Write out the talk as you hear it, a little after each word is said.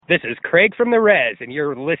This is Craig from the Res, and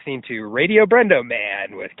you're listening to Radio Brendo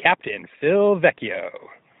Man with Captain Phil Vecchio.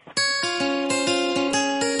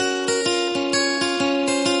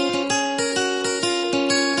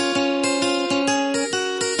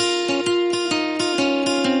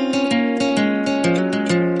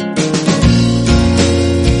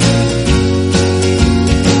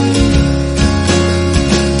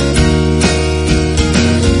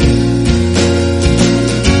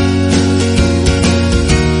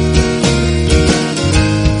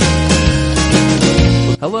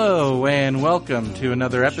 Hello and welcome to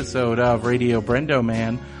another episode of Radio Brendo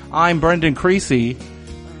Man. I'm Brendan Creasy,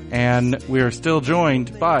 and we are still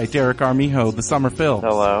joined by Derek Armijo, the Summer Phil.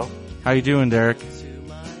 Hello. How you doing, Derek?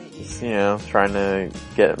 Just, trying to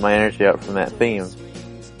get my energy up from that theme.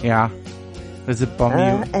 Yeah. Does it bum you?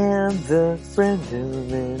 I am the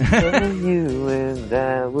Brendan Man, you and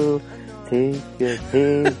I will take a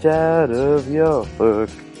page out of your book.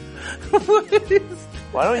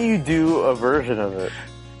 Why don't you do a version of it?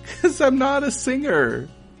 Because I'm not a singer.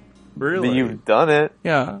 Really? But you've done it.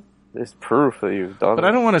 Yeah. There's proof that you've done it. But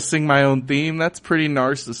I don't want to sing my own theme. That's pretty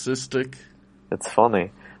narcissistic. It's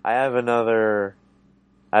funny. I have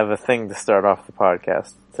a thing to start off the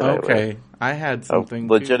podcast today Okay. with. I had something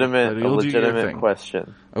A legitimate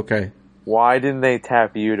question. Okay. Why didn't they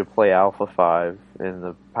tap you to play Alpha 5 in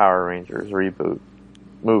the Power Rangers reboot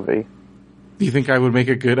movie? Do you think I would make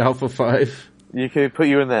a good Alpha 5? You could put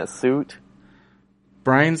you in that suit.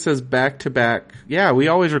 Brian says back to back. Yeah, we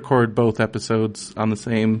always record both episodes on the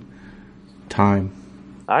same time.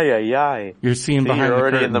 Ay. You're seeing behind you're the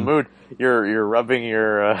already curtain. in the mood. You're rubbing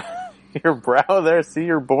your your brow there. See,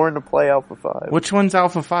 you're born to play Alpha 5. Which one's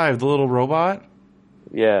Alpha 5? The little robot?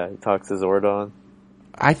 Yeah, he talks to Zordon.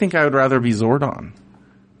 I think I would rather be Zordon.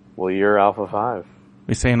 Well, you're Alpha 5.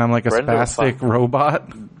 You're saying I'm like a Brendo spastic 5. robot?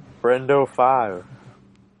 Brendo 5.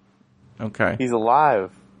 Okay. He's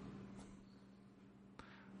alive.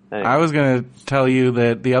 Anyway. I was going to tell you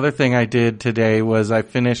that the other thing I did today was I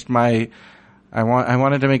finished I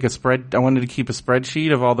wanted to make I wanted to keep a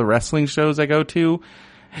spreadsheet of all the wrestling shows I go to.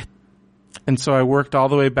 And so I worked all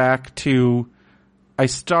the way back to,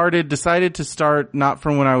 decided to start not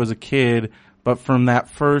from when I was a kid, but from that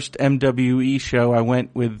first MWE show I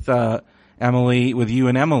went with, Emily, with you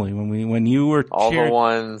and Emily, when you were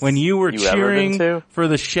cheering for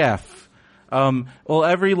the chef. Well,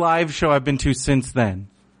 every live show I've been to since then,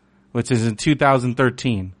 which is in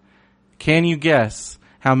 2013. Can you guess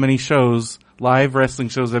how many live wrestling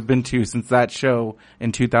shows I've been to since that show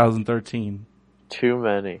in 2013? Too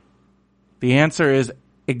many. The answer is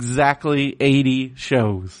exactly 80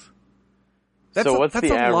 shows. What's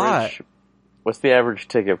the average? Lot. What's the average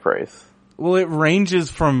ticket price? Well, it ranges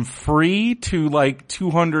from free to like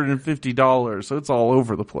 $250, so it's all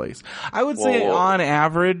over the place. I would say on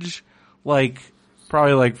average,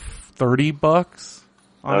 probably like $30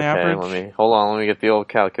 on average. Let me get the old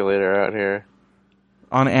calculator out here.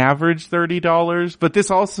 On average, $30, but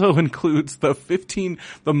this also includes the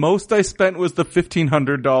most I spent was the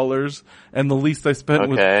 $1,500, and the least I spent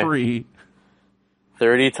was free.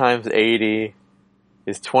 30 times 80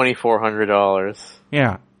 is $2,400.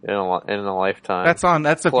 Yeah. In a lifetime.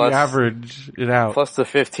 That's if you average it out. Plus the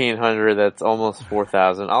 $1,500, that's almost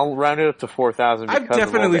 $4,000. I'll round it up to $4,000 because I've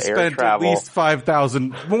definitely of all the spent air travel. at least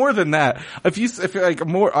 $5,000, more than that. If you're like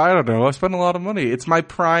more, I don't know. I spend a lot of money. It's my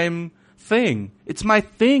prime thing. It's my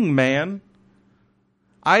thing, man.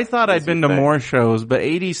 I thought I'd been to more shows, but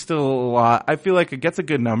 80's still a lot. I feel like it gets a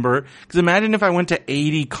good number. Because imagine if I went to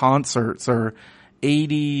 80 concerts or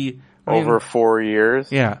 80 over 4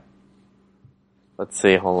 years. Yeah. Let's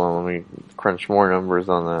see, hold on, let me crunch more numbers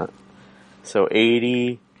on that. So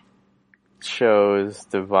 80 shows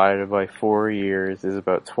divided by 4 years is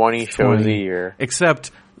about 20 shows a year.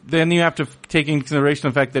 Except then you have to take into consideration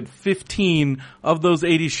the fact that 15 of those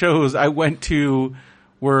 80 shows I went to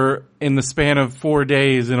were in the span of 4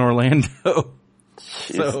 days in Orlando.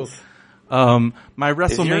 Jesus. So, my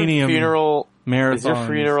WrestleMania marathon. Is your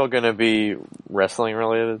funeral gonna be wrestling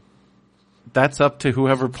related? That's up to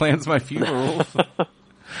whoever plans my funeral.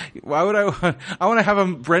 Why would I want to have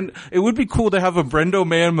it would be cool to have a Brendo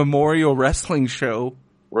Man Memorial Wrestling show.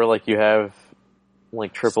 Where you have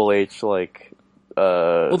Triple H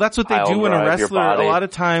well, that's what they do when a wrestler, a lot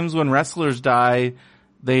of times when wrestlers die,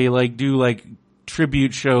 they do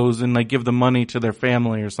tribute shows and give the money to their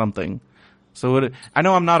family or something. So I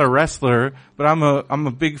know I'm not a wrestler, but I'm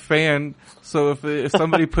a big fan. So if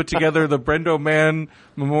somebody put together the Brendo Man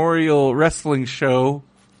Memorial Wrestling Show,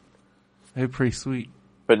 it'd be pretty sweet.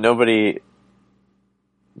 But none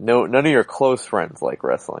of your close friends like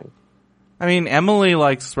wrestling. I mean, Emily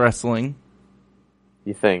likes wrestling.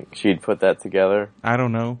 You think she'd put that together? I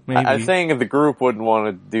don't know. Maybe. I'm saying the group wouldn't want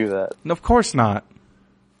to do that. No, of course not.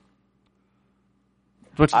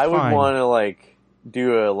 Which is I would fine. want to, like,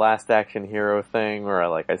 do a Last Action Hero thing where,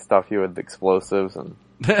 I stuff you with explosives and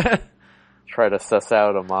try to suss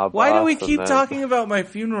out a mob Why do boss we and keep then- talking about my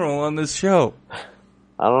funeral on this show?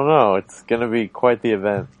 I don't know. It's gonna be quite the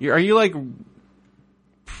event. Are you like...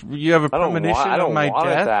 You have a I don't premonition want of my it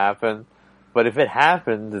death? to happen, but if it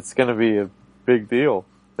happens, it's gonna be a big deal.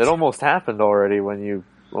 It almost happened already when you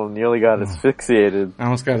nearly got asphyxiated. I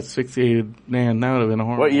almost got asphyxiated. Man, that would have been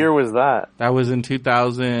horrible. What year was that? That was in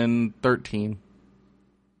 2013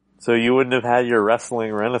 So you wouldn't have had your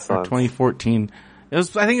wrestling or renaissance. 2014. I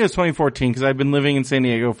think it was 2014 because I'd been living in San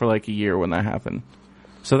Diego for like a year when that happened.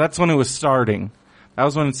 So that's when it was starting. That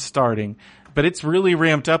was when it's starting. But it's really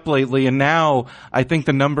ramped up lately, and now I think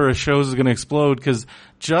the number of shows is going to explode because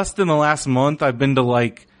just in the last month I've been to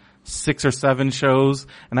like 6 or 7 shows,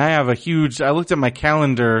 and I looked at my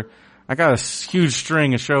calendar, I got a huge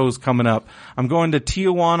string of shows coming up. I'm going to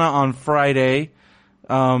Tijuana on Friday,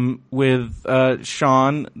 with,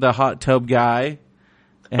 Sean, the hot tub guy,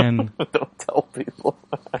 and Don't tell people.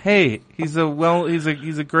 hey, he's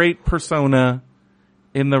a great persona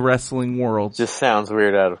in the wrestling world. Just sounds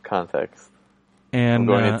weird out of context. And I'm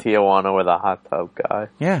going to Tijuana with a hot tub guy.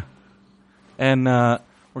 yeah. And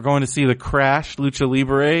we're going to see the Crash Lucha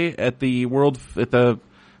Libre at the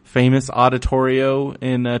famous Auditorio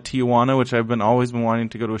in Tijuana, which I've always been wanting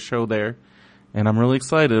to go to a show there, and I'm really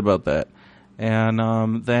excited about that. And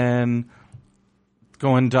then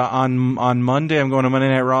going to on Monday, I'm going to Monday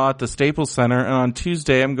Night Raw at the Staples Center, and on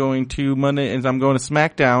Tuesday I'm going to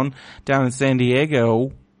SmackDown down in San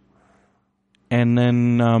Diego, and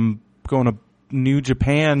then going to New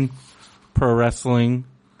Japan Pro Wrestling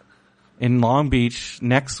in Long Beach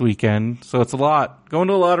next weekend. So it's a lot. Going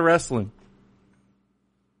to a lot of wrestling.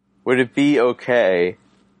 Would it be okay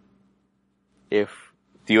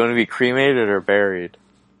do you want to be cremated or buried?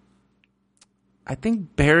 I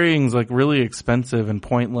think burying's like really expensive and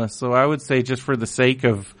pointless. So I would say just for the sake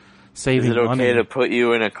of saving Is it okay money. to put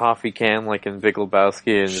you in a coffee can like in Big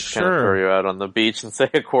Lebowski and just kind of Sure. throw you out on the beach and say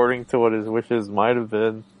according to what his wishes might have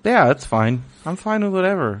been? Yeah, that's fine. I'm fine with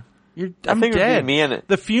whatever. I'm think it would be dead. me and-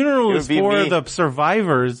 The funeral it is would be for me. the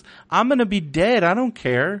survivors. I'm gonna be dead. I don't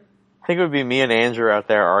care. I think it would be me and Andrew out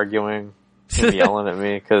there arguing and yelling at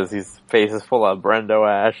me because his face is full of Brendo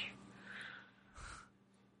ash.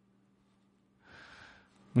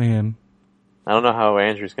 Man. I don't know how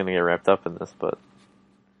Andrew's going to get wrapped up in this, but it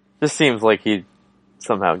just seems like he'd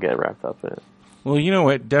somehow get wrapped up in it. Well, you know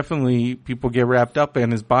what definitely people get wrapped up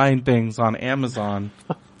in is buying things on Amazon.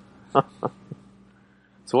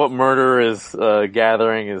 So what murderer is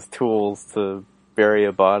gathering his tools to bury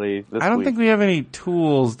a body this I don't week? think we have any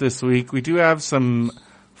tools this week. We do have some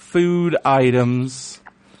food items.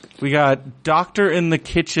 We got Doctor in the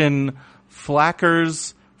Kitchen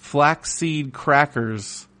Flackers Flaxseed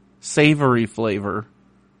Crackers, savory flavor.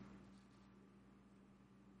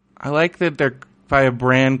 I like that they're by a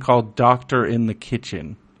brand called Doctor in the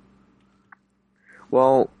Kitchen.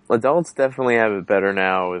 Well, adults definitely have it better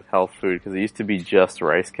now with health food because it used to be just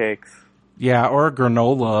rice cakes, Yeah, or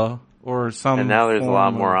granola, or some. and now there's a lot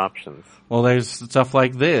form more of- options. Well, there's stuff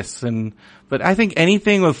like this, but I think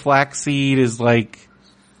anything with flaxseed is like,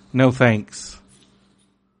 no thanks.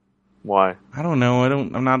 Why? I don't know.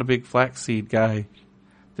 I'm not a big flaxseed guy.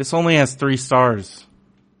 This only has 3 stars.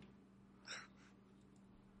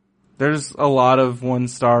 There's a lot of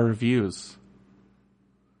 1-star reviews.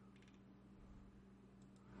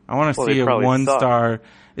 I want to Well, they see a probably 1-star.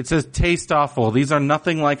 It says taste awful. These are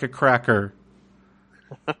nothing like a cracker.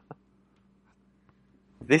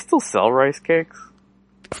 They still sell rice cakes?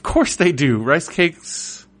 Of course they do. Rice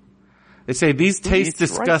cakes. They say these taste eats rice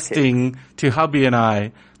disgusting to hubby and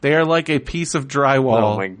I. They are like a piece of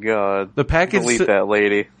drywall. Oh my god. The package Delete that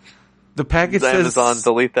lady. The package says Amazon,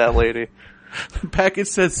 delete that lady. the package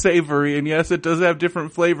says savory, and yes, it does have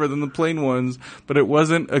different flavor than the plain ones, but it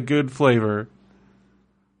wasn't a good flavor.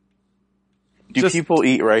 Do Just- people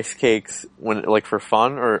eat rice cakes when, like, for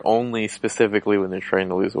fun, or only specifically when they're trying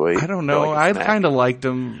to lose weight? I don't Or, know. like, a I snack? kind of liked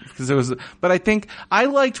them because it was, but I think I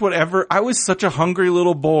liked whatever. I was such a hungry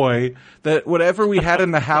little boy that whatever we had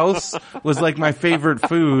in the house was like my favorite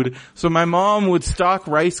food. So my mom would stock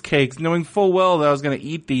rice cakes knowing full well that I was going to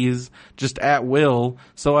eat these just at will.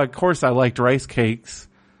 So of course I liked rice cakes,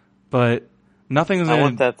 but nothing was I going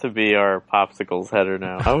want that to be our popsicles header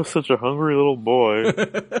now. I was such a hungry little boy. ...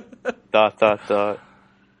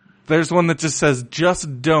 There's one that just says,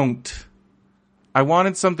 just don't. I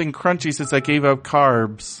wanted something crunchy since I gave up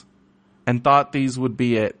carbs and thought these would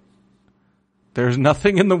be it. There's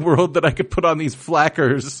nothing in the world that I could put on these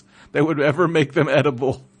flackers that would ever make them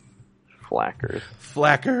edible. Flackers.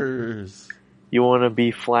 Flackers. You want to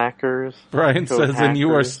be flackers? Brian Code says, and you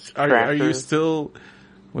are you trackers? still,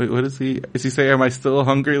 wait, what is he? Is he saying, am I still a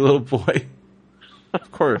hungry little boy?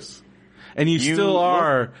 Of course. And you still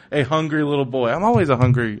are a hungry little boy. I'm always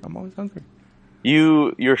hungry.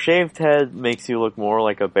 Your shaved head makes you look more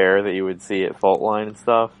like a bear that you would see at Faultline and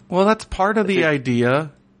stuff. Well, that's part of the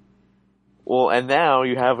idea. Well, and now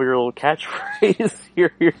you have your little catchphrase, your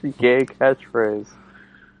gay catchphrase.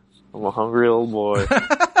 I'm a hungry little boy.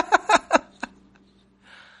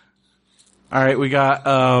 Alright, we got,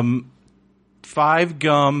 5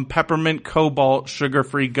 gum, peppermint cobalt,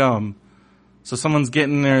 sugar-free gum. So someone's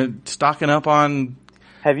getting there, stocking up on...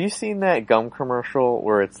 Have you seen that gum commercial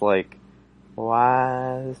where it's like,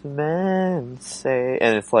 wise men say,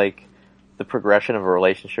 and it's like the progression of a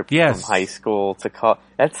relationship from high school to college.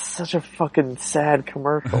 That's such a fucking sad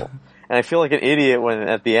commercial. And I feel like an idiot when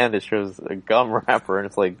at the end it shows a gum wrapper and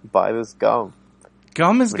it's like, buy this gum.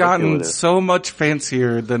 Gum has gotten so much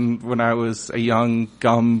fancier than when I was a young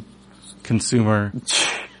gum consumer.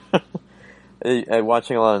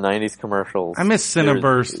 Watching a lot of 90s commercials. I miss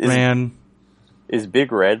Cinnaburst, man. Is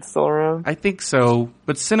Big Red still around? I think so.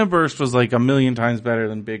 But Cinnaburst was like a million times better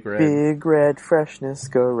than Big Red. Big Red freshness,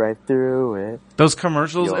 go right through it. Those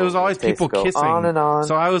commercials, it was always people kissing. On and on.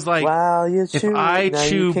 So I was like, if I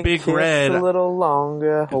chew Big Red, a little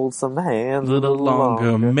longer, hold some hands a little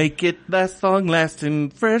longer, make it last long lasting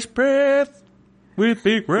fresh breath with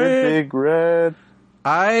Big Red. With Big Red.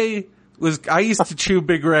 I used to chew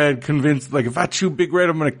Big Red, convinced, like, if I chew Big Red,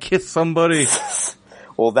 I'm gonna kiss somebody.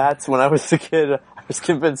 Well, that's when I was a kid. I was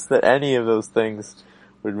convinced that any of those things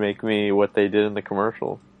would make me what they did in the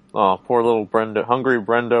commercial. Oh, poor little Brendo. Hungry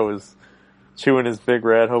Brendo is chewing his Big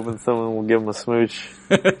Red, hoping someone will give him a smooch.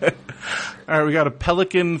 Alright, we got a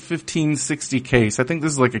Pelican 1560 case. I think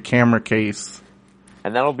this is like a camera case.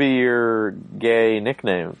 And that'll be your gay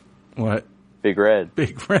nickname. What? Big Red.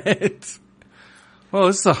 Big Red. Well,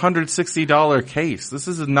 this is a $160 case. This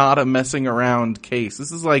is not a messing around case.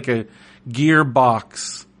 This is like a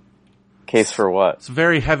gearbox. Case for what? It's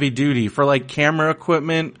very heavy duty for like camera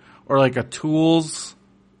equipment or like a tools.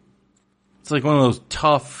 It's like one of those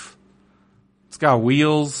tough. It's got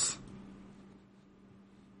wheels.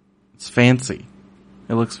 It's fancy.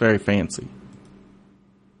 It looks very fancy.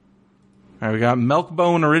 Alright, we got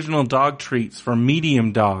Milkbone original dog treats for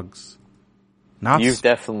medium dogs. You've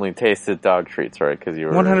definitely tasted dog treats, right? Because you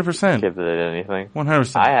were 100% a kid that did anything.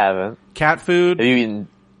 100%. I haven't. Cat food. Have you eaten?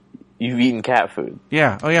 You've eaten cat food.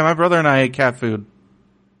 Yeah. Oh yeah, my brother and I ate cat food.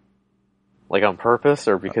 Like on purpose,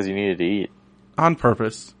 or because you needed to eat? On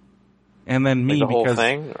purpose. And then me, like the whole because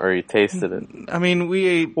thing, or you tasted it. I mean, we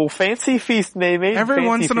ate. Well, Fancy Feast made every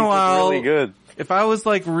once in a while. Really good. If I was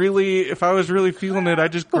really feeling it,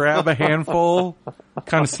 I'd just grab a handful,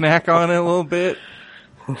 kind of snack on it a little bit.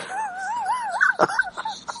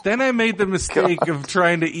 Then I made the mistake of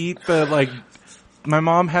trying to eat my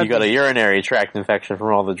mom had. You got a urinary tract infection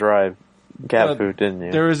from all the dry cat food, didn't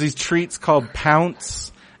you? There was these treats called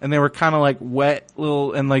Pounce, and they were kind of like wet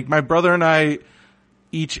little, and like my brother and I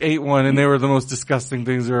each ate one, and they were the most disgusting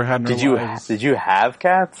things we ever had in our lives. Did you have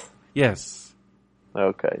cats? Yes.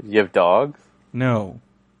 Okay. You have dogs? No.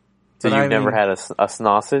 So you've never had a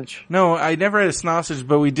sausage? No, I never had a sausage,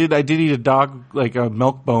 but I did eat a dog, like a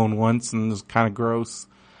milk bone once, and it was kind of gross.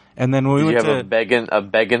 And then when we went to... Did you have a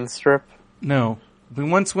vegan strip? No. We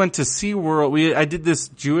once went to SeaWorld. I did this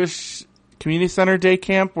Jewish community center day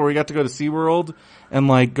camp where we got to go to SeaWorld and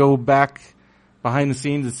like go back behind the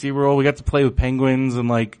scenes at SeaWorld. We got to play with penguins and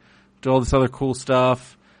like do all this other cool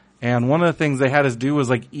stuff. And one of the things they had us do was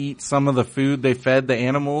like eat some of the food they fed the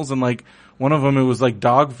animals, and like one of them, it was like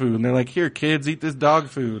dog food, and they're like, "Here, kids, eat this dog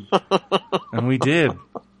food." And we did.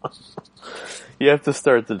 You have to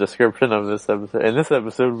start the description of this episode. In this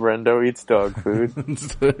episode, Brendo eats dog food.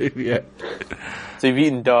 Yeah. So you've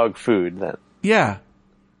eaten dog food then? Yeah.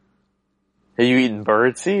 Have you eaten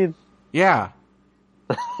birdseed? Yeah.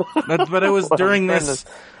 But it was during this.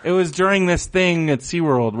 It was during this thing at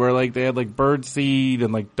SeaWorld where like they had like birdseed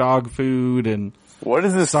and like dog food and what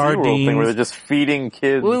is this sardines SeaWorld thing where they're just feeding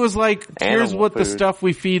kids? Well, it was like, here's what the stuff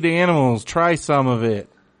we feed the animals. Try some of it.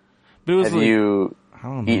 But it was Have you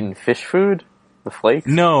eaten fish food? The flakes?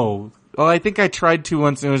 No. Well, I think I tried to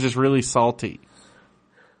once and it was just really salty.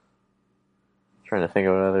 Trying to think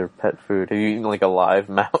of another pet food. Have you eaten like a live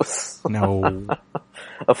mouse? No.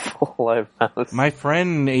 A full live mouse? My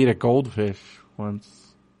friend ate a goldfish once.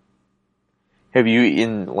 Have you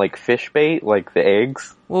eaten like fish bait, like the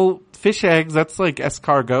eggs? Well, fish eggs, that's like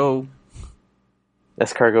escargot.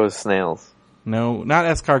 Escargot is snails. No, not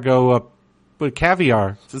escargot, but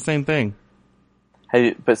caviar. It's the same thing.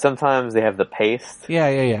 But sometimes they have the paste. Yeah.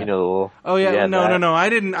 You know, the little... Oh yeah, no.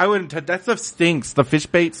 I wouldn't. That stuff stinks. The fish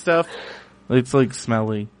bait stuff. It's like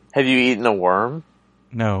smelly. Have you eaten a worm?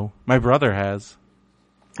 No, my brother has.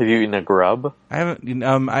 Have you eaten a grub? I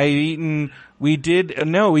haven't. We did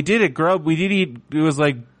a grub. We did eat. It was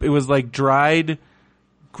like dried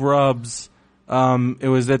grubs. It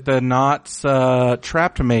was at the Knott's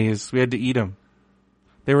Trapped Maze. We had to eat them.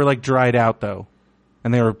 They were like dried out though,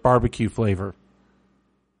 and they were barbecue flavor.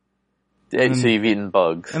 So you've eaten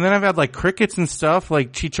bugs. And then I've had like crickets and stuff,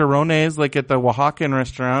 like chicharrones, like at the Oaxacan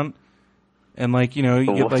restaurant. And like, you know,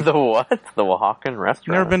 you get like... The what? The Oaxacan restaurant?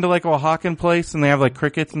 You never been to like a Oaxacan place and they have like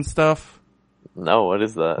crickets and stuff? No, what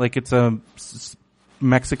is that? Like it's a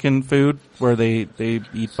Mexican food where they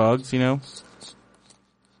eat bugs, you know?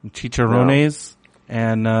 And chicharrones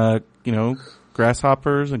and, you know,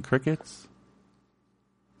 grasshoppers and crickets.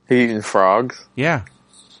 Have you eaten frogs? Yeah.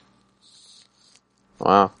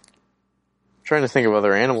 Wow. Trying to think of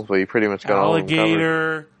other animals, but you pretty much got all of them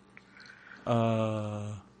covered.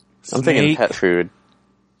 Alligator, I'm thinking pet food.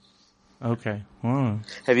 Okay. Wow.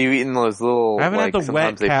 Have you eaten those little... I haven't like, had the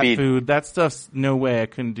wet cat food. That stuff's no way. I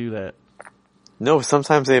couldn't do that. No,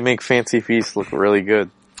 sometimes they make fancy feasts look really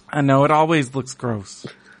good. I know. It always looks gross.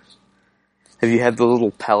 Have you had the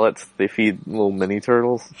little pellets they feed little mini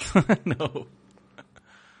turtles? No.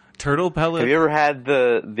 Turtle pellets? Have you ever had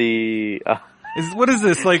what is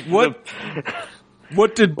this? Like, what?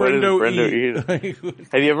 What did Brendo eat?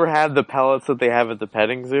 Have you ever had the pellets that they have at the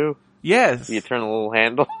petting zoo? Yes. You turn the little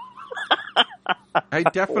handle. I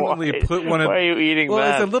definitely put one of... Why are you eating that?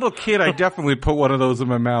 Well, as a little kid, I definitely put one of those in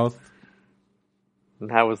my mouth. And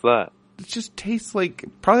how was that? It just tastes like...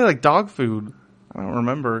 Probably like dog food. I don't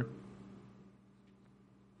remember.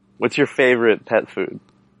 What's your favorite pet food?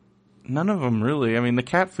 None of them, really. I mean, the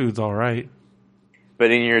cat food's alright. But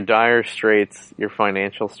in your dire straits, your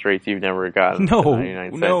financial straits, you've never gotten no,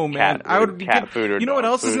 99 cents man. I would cat food or you know what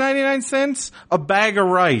else is 99 cents? A bag of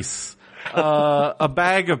rice, a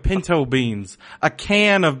bag of pinto beans, a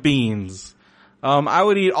can of beans. I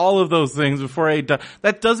would eat all of those things before I ate.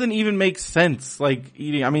 That doesn't even make sense. Like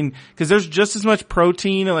eating, I mean, because there's just as much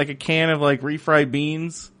protein in like a can of like refried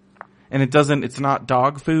beans, and it's not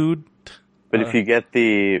dog food. But if you get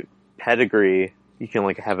the pedigree, you can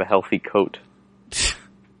like have a healthy coat.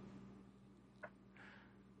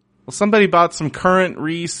 Well, somebody bought some current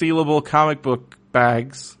resealable comic book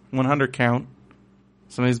bags, 100 count.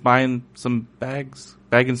 Somebody's buying some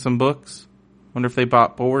bagging some books. Wonder if they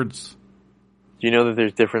bought boards. Do you know that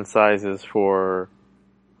there's different sizes for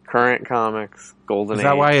current comics, Golden Age? Is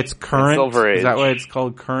that why it's current? Silver Age? Is that why it's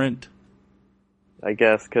called current? I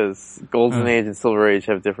guess, because Golden Age and Silver Age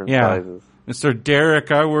have different sizes. Mr.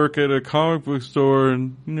 Derek, I work at a comic book store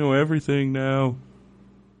and you know everything now.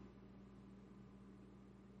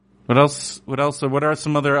 What else? What are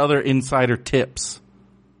some other insider tips?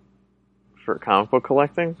 For comic book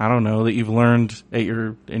collecting? I don't know, that you've learned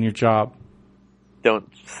in your job. Don't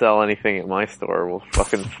sell anything at my store. We'll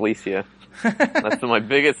fucking fleece you. That's my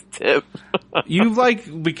biggest tip. You've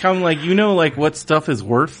become what stuff is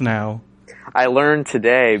worth now. I learned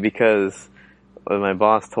today because my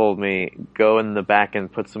boss told me, go in the back and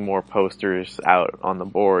put some more posters out on the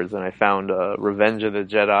boards, and I found a Revenge of the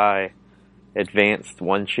Jedi advanced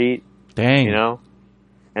one sheet. Dang. You know?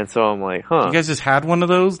 And so I'm like, huh. You guys just had one of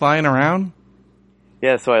those lying around?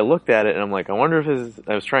 Yeah, so I looked at it and I'm like, I wonder if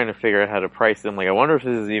I was trying to figure out how to price it. I'm like, I wonder if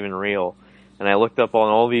this is even real. And I looked up on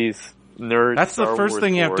all these nerd That's Star the first Wars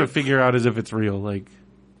thing you boards. have to figure out is if it's real,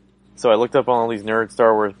 So I looked up on all these nerd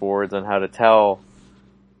Star Wars boards on how to tell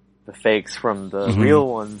the fakes from the real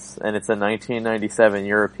ones, and it's a 1997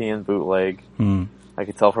 European bootleg. I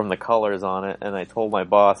could tell from the colors on it, and I told my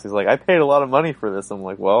boss, he's like, I paid a lot of money for this. I'm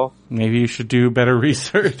like, well... Maybe you should do better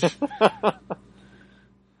research.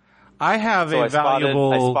 I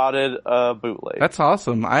spotted a bootleg. That's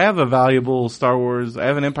awesome. I have a valuable Star Wars... I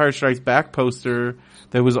have an Empire Strikes Back poster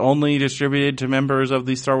that was only distributed to members of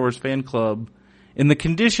the Star Wars fan club. In the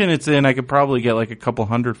condition it's in, I could probably get like a couple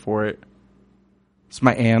 $100 for it. It's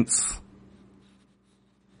my aunt's.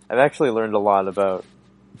 I've actually learned a lot about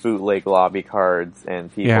bootleg lobby cards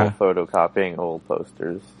and people photocopying old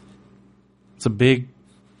posters. It's a big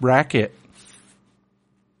racket.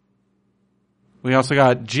 We also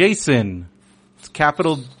got Jason. It's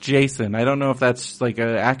capital Jason. I don't know if that's like an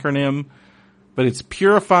acronym, but it's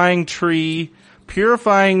Purifying Tea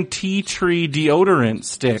Tree Deodorant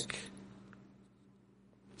Stick.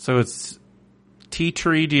 So it's tea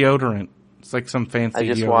tree deodorant. It's like some fancy deodorant.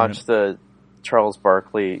 I just watched Charles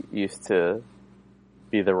Barkley used to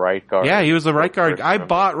be the right guard. Yeah, he was the right guard. I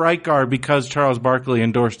bought right guard because Charles Barkley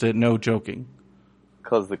endorsed it. No joking.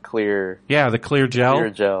 Because the clear gel. Clear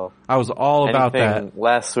gel. I was all about that. Anything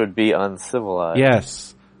less would be uncivilized.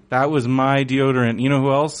 Yes, that was my deodorant. You know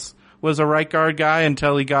who else was a right guard guy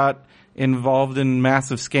until he got involved in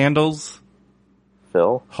massive scandals?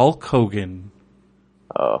 Phil? Hulk Hogan.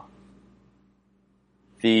 Oh.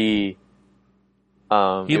 He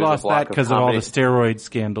lost that because of all the steroid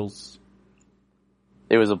scandals.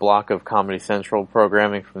 It was a block of Comedy Central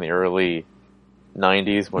programming from the early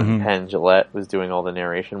 90s when Penn Jillette was doing all the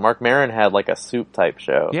narration. Mark Maron had like a soup type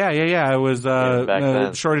show. Yeah. It was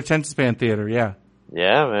Short Attention Span Theater, yeah.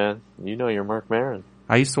 Yeah, man. You know your Mark Maron.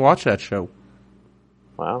 I used to watch that show.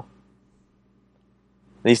 Wow.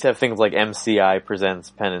 They used to have things like MCI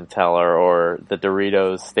Presents Penn and Teller or the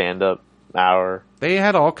Doritos Stand-Up Hour. They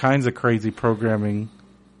had all kinds of crazy programming.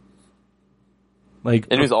 And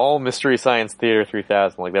it was all Mystery Science Theater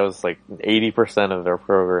 3000. Like, that was like 80% of their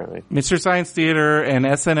programming. Mystery Science Theater and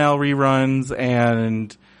SNL reruns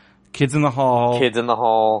and Kids in the Hall. Kids in the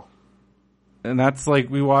Hall. And that's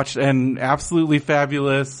like, we watched, and Absolutely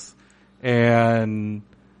Fabulous and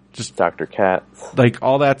just Dr. Katz. Like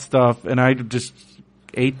all that stuff. And I just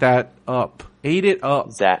ate it up.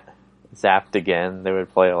 Zapped Again. They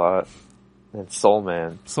would play a lot. And Soul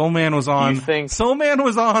Man. Soul Man was on. Soul Man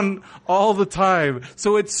was on all the time.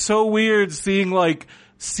 So it's so weird seeing like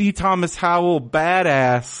C. Thomas Howell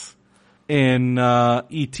badass in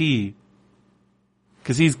E.T.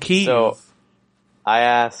 Because he's Keys. So I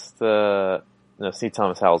asked C.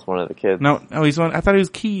 Thomas Howell's one of the kids. No, he's one. I thought he was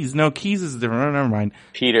Keys. No, Keys is different. Oh, never mind.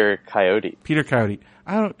 Peter Coyote.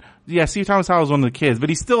 C. Thomas Howell's one of the kids, but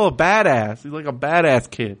he's still a badass. He's like a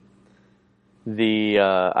badass kid.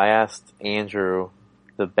 I asked Andrew,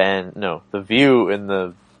 the View in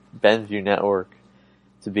the Benview network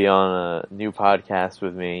to be on a new podcast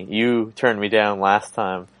with me. You turned me down last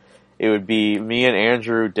time. It would be me and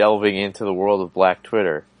Andrew delving into the world of Black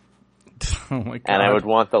Twitter. Oh my God. And I would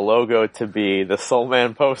want the logo to be the Soul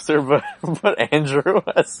Man poster, but Andrew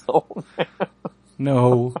as Soul Man.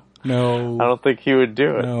 No. I don't think he would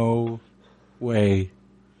do it. No way.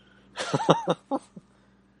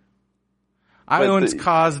 I once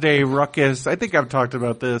caused a ruckus. I think I've talked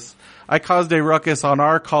about this. I caused a ruckus on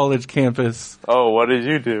our college campus. Oh, what did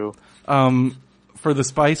you do? For the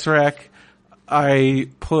Spice Rack, I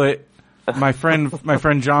put my friend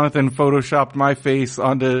Jonathan photoshopped my face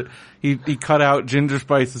onto. He cut out Ginger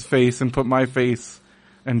Spice's face and put my face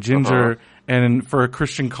and Ginger. And for a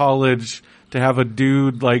Christian college to have a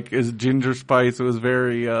dude like as Ginger Spice, it was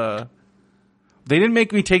very. They didn't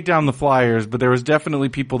make me take down the flyers, but there was definitely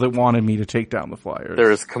people that wanted me to take down the flyers. There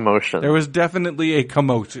was commotion. There was definitely a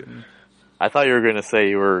commotion. I thought you were going to say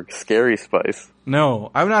you were Scary Spice. No,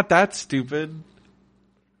 I'm not that stupid.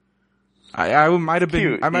 I might have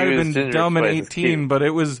been dumb at 18, but it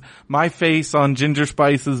was my face on Ginger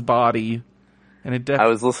Spice's body. And I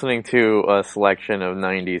was listening to a selection of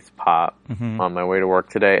 90s pop on my way to work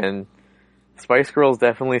today, and Spice Girls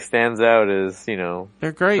definitely stands out as,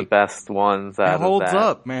 they're great. The best ones out of that. It holds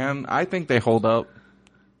up, man. I think they hold up.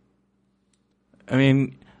 I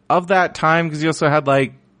mean, of that time, because you also had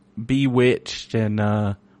like Bewitched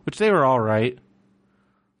and, which they were alright.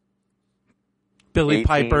 Billy 18s.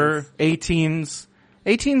 Piper, 18s.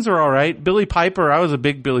 18s are alright. Billy Piper, I was a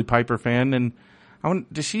big Billy Piper fan, and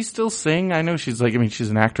does she still sing? I know she's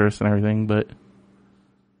an actress and everything, but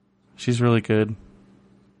she's really good.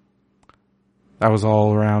 That was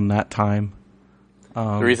all around that time.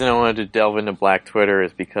 The reason I wanted to delve into Black Twitter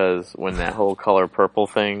is because when that whole Color Purple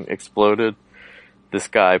thing exploded, this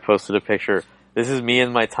guy posted a picture. This is me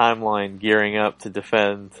in my timeline gearing up to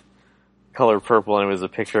defend Color Purple, and it was a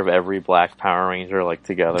picture of every Black Power Ranger like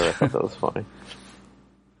together. I thought that was funny.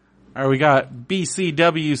 All right, we got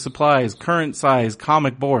BCW Supplies, current size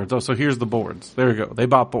comic boards. Oh, so here's the boards. There we go. They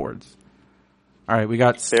bought boards. All right, we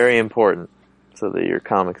got... Very important. So that your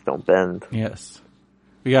comics don't bend. Yes.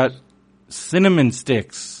 We got cinnamon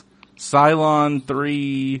sticks. Cylon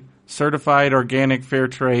 3 certified organic fair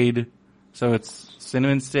trade. So it's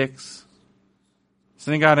cinnamon sticks. So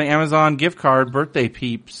then got an Amazon gift card, birthday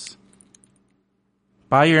peeps.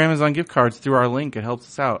 Buy your Amazon gift cards through our link. It helps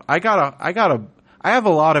us out. I have a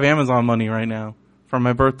lot of Amazon money right now from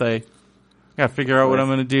my birthday. I gotta figure out what I'm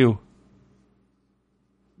gonna do.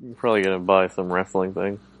 You're probably gonna buy some wrestling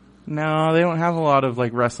thing. No, they don't have a lot of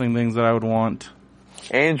like wrestling things that I would want.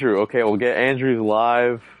 Andrew, okay, we'll get Andrew's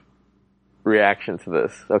live reaction to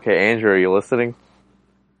this. Okay, Andrew, are you listening?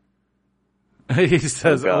 He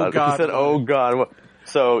says, "Oh God." He said, "Oh God."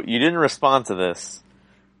 So you didn't respond to this.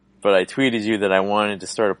 but I tweeted you that I wanted to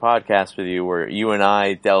start a podcast with you where you and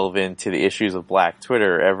I delve into the issues of Black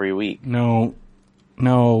Twitter every week. No,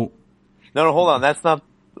 hold on. That's not,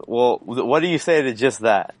 well, what do you say to just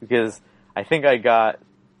that? Because I think I got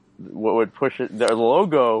what would push it, the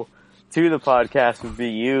logo to the podcast would be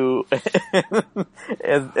you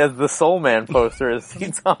as the Soul Man poster as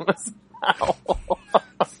C. Thomas Powell.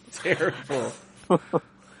 terrible.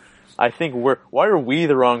 I think why are we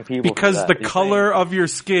the wrong people? Because for that, the color of your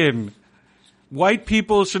skin. White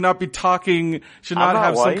people should not be talking, should not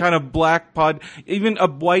have white. some kind of black even a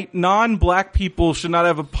white, non-black people should not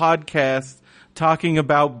have a podcast talking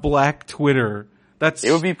about Black Twitter.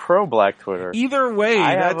 It would be pro-Black Twitter. Either way,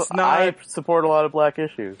 I support a lot of black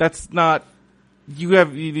issues. That's not,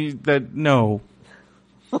 no.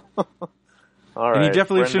 All right. And you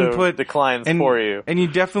definitely shouldn't put declines for you. And you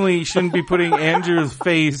definitely shouldn't be putting Andrew's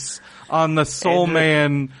face on the Soul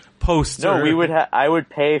Man poster. No, I would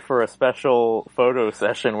pay for a special photo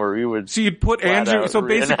session where we would. So you'd put Andrew. So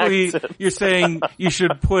basically, you're saying you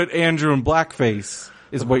should put Andrew in blackface,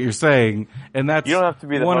 is what you're saying, and that's you don't have to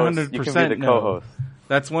be the 100% host. You can be the co-host.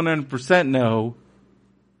 That's 100% no.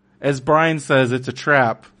 As Brian says, it's a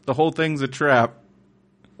trap. The whole thing's a trap.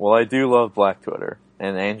 Well, I do love Black Twitter.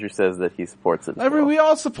 And Andrew says that he supports it. We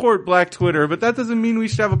all support Black Twitter, but that doesn't mean we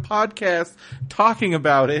should have a podcast talking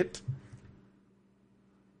about it.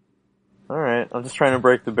 All right, I'm just trying to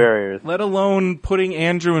break the barriers. Let alone putting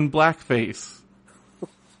Andrew in blackface.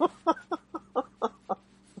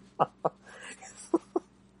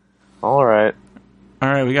 All right. All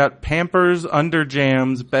right, we got Pampers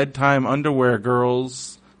Underjams bedtime underwear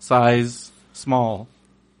girls size small.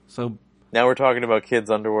 So now we're talking about kids'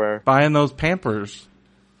 underwear. Buying those Pampers.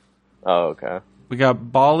 Oh, okay. We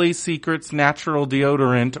got Bali Secrets natural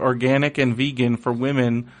deodorant, organic and vegan for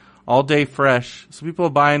women, all day fresh. So people are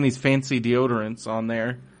buying these fancy deodorants on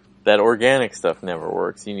there. That organic stuff never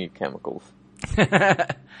works. You need chemicals.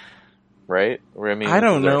 Right? I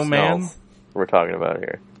don't know, man. We're talking about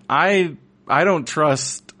here. I don't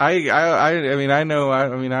trust. I'm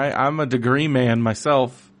a degree man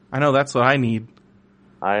myself. I know that's what I need.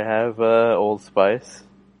 I have Old Spice,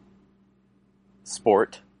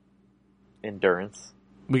 Sport, Endurance.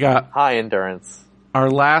 We got High Endurance. Our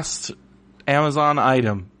last Amazon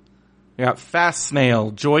item. We got Fast Snail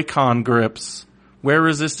Joy-Con grips,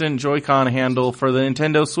 wear-resistant Joy-Con handle for the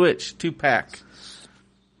Nintendo Switch 2-pack.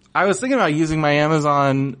 I was thinking about using my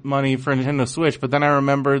Amazon money for Nintendo Switch, but then I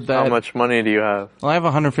remembered that... How much money do you have? Well, I have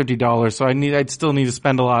 $150, so I'd still need to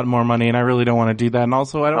spend a lot more money, and I really don't want to do that. And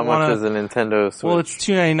also, I don't want to... How much is a Nintendo Switch? Well, it's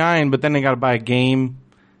 $299, but then I got to buy a game,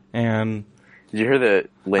 and... Did you hear that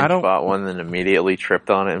Lynch bought one and immediately tripped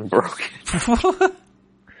on it and broke it?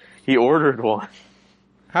 He ordered one.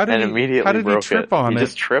 How did he trip on it? He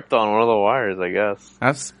just tripped on one of the wires, I guess.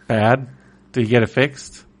 That's bad. Did he get it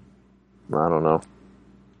fixed? I don't know.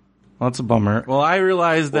 Well, that's a bummer. Well, I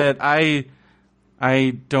realized that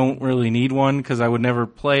I don't really need one because I would never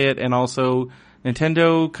play it, and also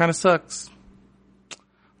Nintendo kind of sucks. I'm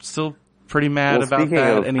still pretty mad about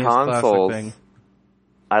that NES Classic thing.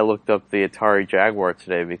 I looked up the Atari Jaguar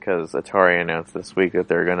today because Atari announced this week that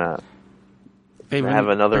they're gonna have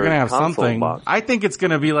another they're gonna have console something. box. I think it's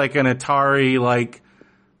gonna be like an Atari, like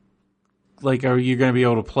are you gonna be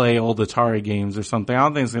able to play old Atari games or something? I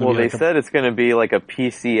don't think it's gonna be Well, they said it's gonna be like a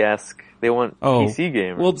PC-esque. They want PC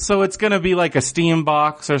gamers. Well, so it's gonna be like a Steam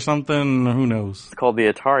box or something. Who knows? It's called the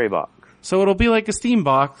Atari box. So it'll be like a Steam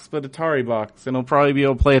box, but Atari box, and it'll probably be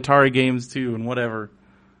able to play Atari games too, and whatever.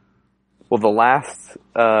 Well, the last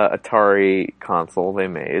Atari console they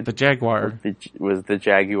made, the Jaguar, was the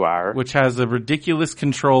Jaguar, which has a ridiculous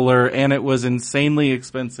controller, and it was insanely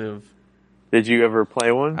expensive. Did you ever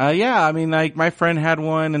play one? Yeah, I mean, like my friend had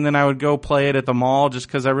one, and then I would go play it at the mall just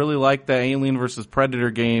because I really liked the Alien vs. Predator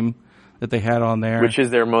game that they had on there, which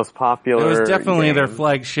is their most popular. It was definitely game. Their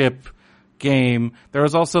flagship game. There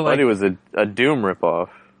was also but it was a Doom ripoff.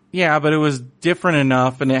 Yeah, but it was different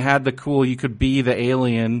enough, and it had the cool. You could be the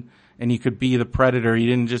alien. And you could be the Predator. You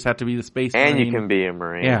didn't just have to be the Space Marine. And you can be a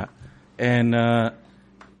Marine. Yeah. And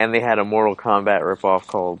they had a Mortal Kombat ripoff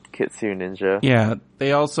called Kitsu Ninja. Yeah.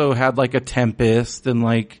 They also had like a Tempest and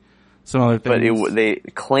like some other things. But they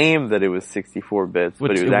claimed that it was 64 bits,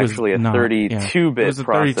 but it was actually a 32-bit processor. It was a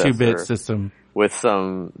 32-bit system. With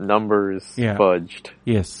some numbers fudged.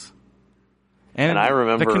 Yes. And I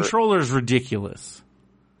remember... The controller's ridiculous.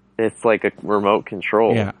 It's like a remote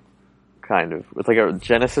control. Yeah. Kind of. It's like a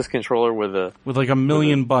Genesis controller with like a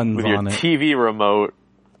million buttons on it. With your TV remote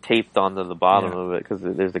taped onto the bottom of it because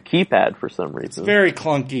there's a keypad for some reason. It's very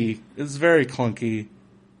clunky.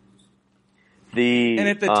 And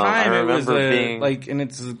at the time, it was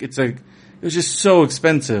it was just so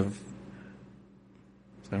expensive.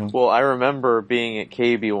 So. Well, I remember being at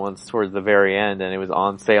KB once towards the very end, and it was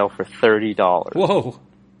on sale for $30. Whoa!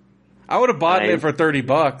 I would have bought it for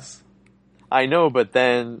 $30. I know, but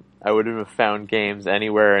then I wouldn't have found games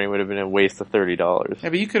anywhere, and it would have been a waste of $30. Yeah,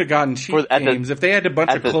 but you could have gotten cheap games if they had a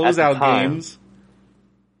bunch of closeout games.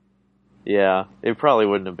 Yeah, it probably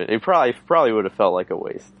wouldn't have been. It probably would have felt like a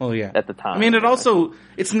waste. Oh yeah, at the time. I mean,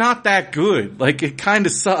 it's not that good. Like, it kind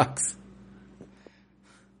of sucks.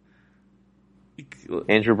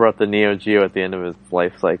 Andrew brought the Neo Geo at the end of his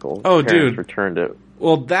life cycle. Oh, Parents dude, returned it.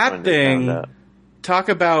 Well, that thing. Talk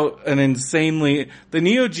about an insanely... The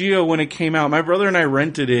Neo Geo, when it came out, my brother and I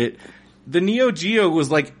rented it. The Neo Geo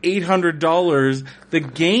was like $800. The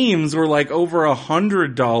games were like over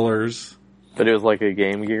 $100. But it was like a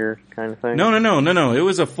Game Gear kind of thing? No. It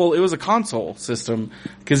was a console system.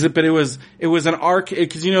 But it was an arcade,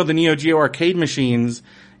 because you know the Neo Geo arcade machines,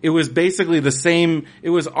 it was basically the same,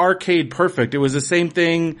 it was arcade perfect. It was the same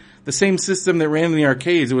thing, the same system that ran in the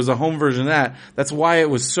arcades. It was a home version of that. That's why it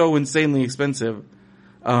was so insanely expensive.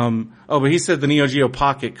 But he said the Neo Geo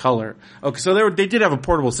Pocket Color. Okay, so they did have a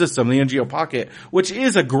portable system, the Neo Geo Pocket, which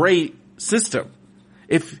is a great system.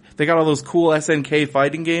 If they got all those cool SNK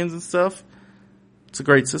fighting games and stuff, it's a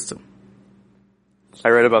great system. I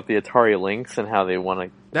read about the Atari Lynx and how they want to...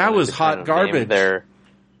 That was hot garbage.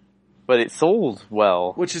 But it sold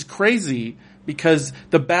well. Which is crazy, because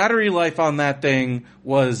the battery life on that thing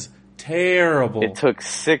was terrible. It took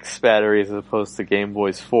 6 batteries as opposed to Game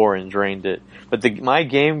Boy's 4 and drained it. But my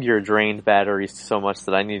Game Gear drained batteries so much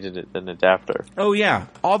that I needed an adapter. Oh yeah.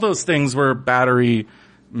 All those things were battery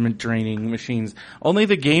draining machines. Only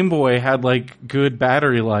the Game Boy had like good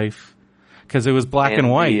battery life, because it was black and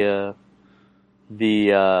white. The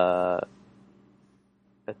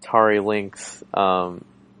Atari Lynx,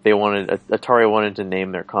 Atari wanted to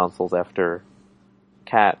name their consoles after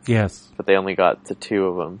cats. Yes. But they only got to 2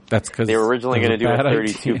 of them. That's because they were originally going to do a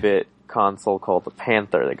 32-bit console called the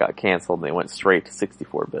Panther that got canceled, and they went straight to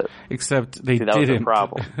 64-bit. Except they didn't. That was a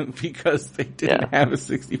problem. Because they didn't have a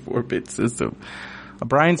 64-bit system.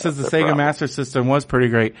 Brian says the Sega Master System was pretty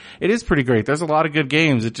great. It is pretty great. There's a lot of good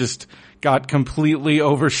games. It just got completely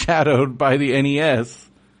overshadowed by the NES.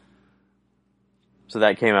 So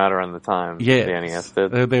that came out around the time the NES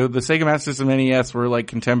did? The Sega Master System and NES were like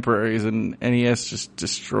contemporaries, and NES just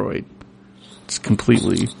destroyed. Just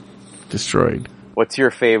completely destroyed. What's your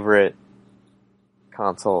favorite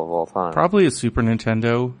console of all time? Probably a Super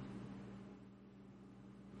Nintendo.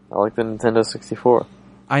 I like the Nintendo 64.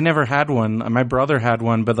 I never had one. My brother had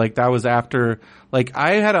one, but like that was after, like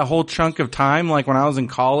I had a whole chunk of time, like when I was in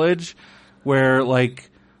college, where like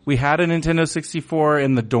we had a Nintendo 64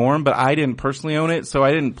 in the dorm, but I didn't personally own it, so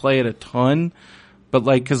I didn't play it a ton. But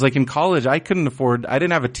like, cause like in college, I didn't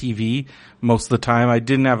have a TV most of the time. I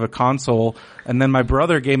didn't have a console. And then my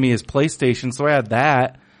brother gave me his PlayStation, so I had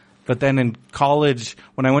that. But then in college,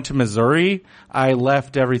 when I went to Missouri, I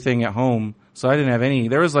left everything at home. So I didn't have any.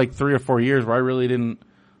 There was like 3 or 4 years where I really didn't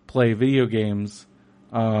play video games.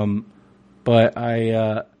 But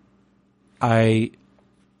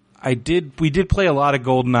we did play a lot of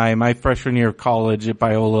GoldenEye my freshman year of college at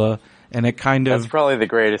Biola, and it That's probably the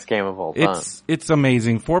greatest game of all time. It's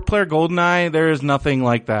amazing. 4-player GoldenEye, there is nothing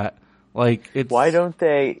like that. Like, why don't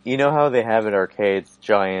they, you know how they have at arcades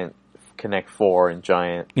giant Connect 4 and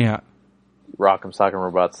giant Rock'em Sock'em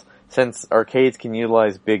Robots? Since arcades can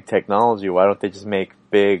utilize big technology, why don't they just make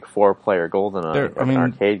big 4-player GoldenEye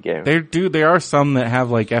arcade games? There are some that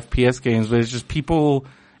have like FPS games, but it's just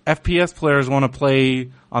FPS players want to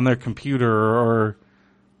play on their computer, or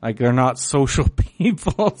like they're not social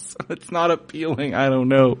people, so it's not appealing. I don't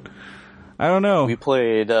know. We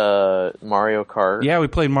played Mario Kart. Yeah, we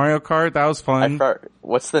played Mario Kart. That was fun.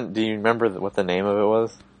 Do you remember what the name of it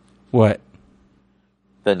was? What?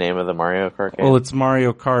 The name of the Mario Kart game? Well, it's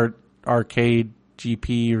Mario Kart Arcade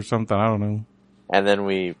GP or something. I don't know. And then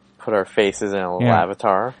we put our faces in a little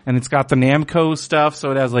avatar. And it's got the Namco stuff,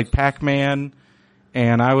 so it has like Pac-Man.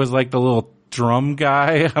 And I was like the little drum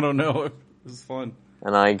guy. I don't know. It was fun.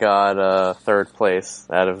 And I got 3rd place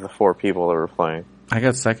out of the 4 people that were playing. I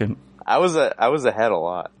got 2nd. I was ahead a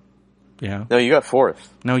lot. Yeah. No, you got 4th.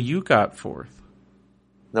 No, you got 4th.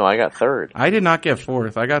 No, I got 3rd. I did not get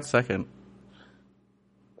 4th. I got 2nd.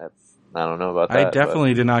 I don't know about that. I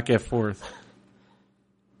definitely did not get 4th.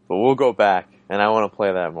 But we'll go back, and I want to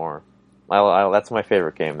play that more. That's my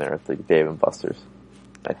favorite game there, at the Dave & Buster's,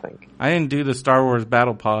 I think. I didn't do the Star Wars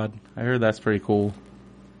Battle Pod. I heard that's pretty cool.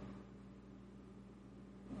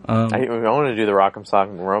 I want to do the Rock'em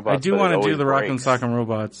Sock'em Robots. I do want to do the Rock'em Sock'em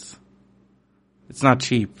Robots. It's not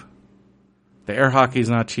cheap. The air hockey's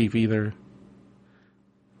not cheap either.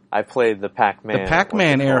 I played the Pac-Man. The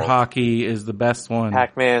Pac-Man air hockey is the best one.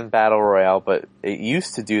 Pac-Man Battle Royale, but it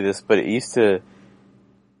used to do this, but it used to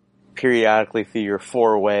periodically through your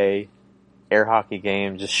 4-way air hockey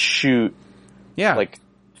game just shoot like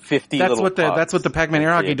 50 that's little what the pucks. That's what the Pac-Man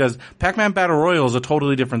air hockey does. Pac-Man Battle Royale is a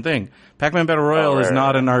totally different thing. Pac-Man Battle Royale is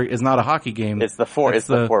not a hockey game. It's the four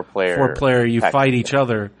player. 4-player you Pac-Man fight each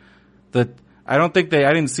other. I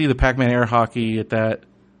didn't see the Pac-Man air hockey at that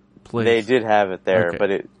place. They did have it there,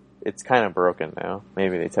 but it's kind of broken now.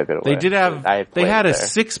 Maybe they took it away. They did have they had a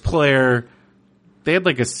 6-player they had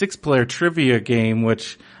like a 6-player trivia game,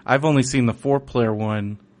 which I've only seen the 4-player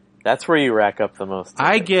one. That's where you rack up the most.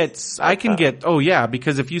 Because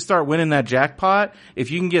if you start winning that jackpot,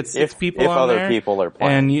 if you can get 6 people on there. If other people are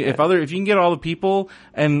playing. And if you can get all the people,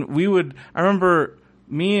 and I remember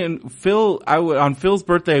me and Phil, on Phil's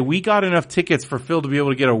birthday, we got enough tickets for Phil to be able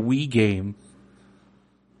to get a Wii game.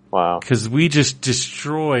 Wow. Cause we just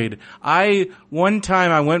destroyed. One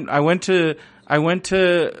time I went to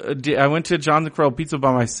John's Grill Pizza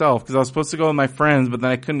by myself because I was supposed to go with my friends, but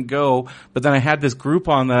then I couldn't go. But then I had this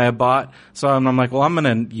Groupon that I bought, so I'm like, well, I'm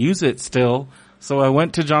gonna use it still. So I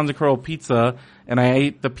went to John's Incredible Pizza and I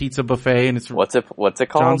ate the pizza buffet, and what's it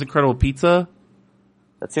called? John's Incredible Pizza.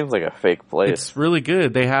 That seems like a fake place. It's really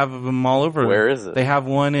good. They have them all over. Where is it? They have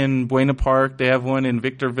one in Buena Park. They have one in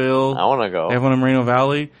Victorville. I want to go. They have one in Moreno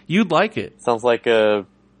Valley. You'd like it. Sounds like a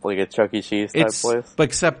Chuck E. Cheese type place.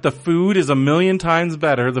 Except the food is 1,000,000 times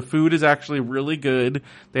better. The food is actually really good.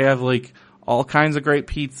 They have like all kinds of great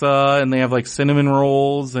pizza, and they have like cinnamon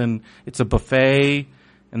rolls, and it's a buffet,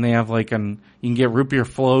 and they have like you can get root beer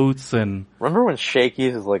floats. And remember when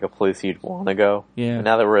Shakey's is like a place you'd want to go? Yeah. And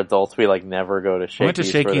now that we're adults, we like never go to Shakey's. I went to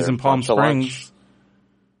Shakey's in Palm Springs.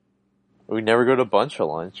 We never go to Bunch of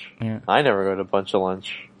Lunch. Yeah. I never go to Bunch of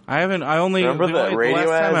Lunch. Remember the radio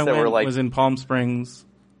last time ads I that were went like was in Palm Springs.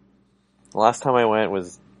 The last time I went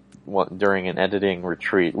was during an editing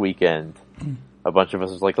retreat weekend. A bunch of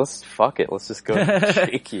us was like, let's just go to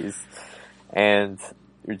Shakey's. And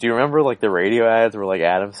do you remember like the radio ads were like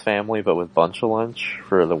Addams Family but with Bunch of Lunch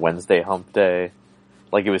for the Wednesday hump day?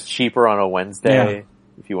 Like it was cheaper on a Wednesday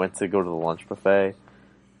if you went to go to the lunch buffet.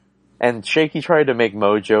 And Shakey tried to make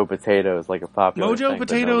Mojo potatoes like a popular thing. Mojo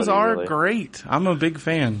potatoes are great. I'm a big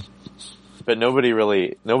fan. But nobody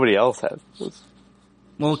else has those.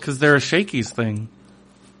 Well, because they're a Shakey's thing.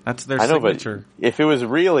 That's their signature. But if it was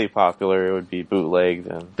really popular, it would be bootlegged.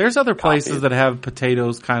 And there's other places that have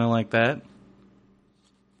potatoes kind of like that.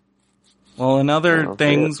 Well, in other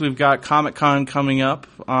things, we've got Comic-Con coming up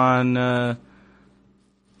on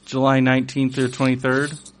July 19th through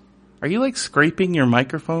 23rd. Are you like scraping your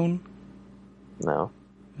microphone? No.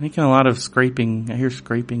 I'm making a lot of scraping. I hear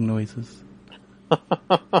scraping noises.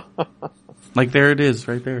 Like there it is,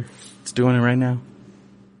 right there. It's doing it right now.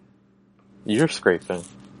 You're scraping.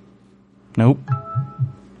 Nope.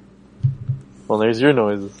 Well, there's your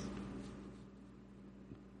noises.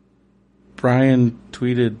 Brian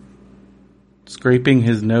tweeted scraping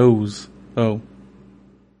his nose. Oh. Are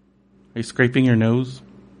you scraping your nose?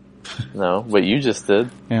 No, but you just did.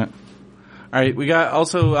 Yeah. Alright, we got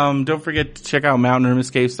also, don't forget to check out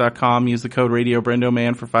mountainroomescapes.com. Use the code Radio Brendo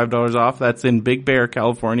Man for $5 off. That's in Big Bear,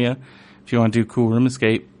 California. If you want to do cool room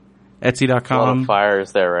escape. Etsy.com. A lot of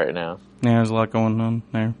fires there right now. Yeah, there's a lot going on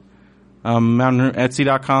there.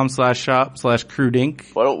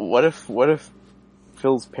 Etsy.com/shop/crudink. What if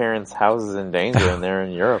Phil's parents' house is in danger and they're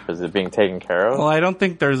in Europe? Is it being taken care of? Well, I don't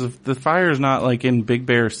think the fire's not like in Big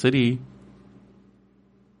Bear City.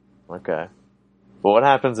 Okay. But what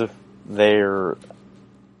happens if they're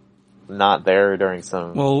not there during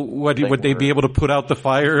some... Well, would they be able to put out the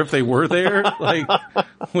fire if they were there? Like,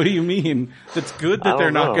 what do you mean? It's good that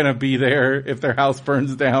they're not going to be there if their house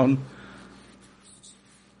burns down.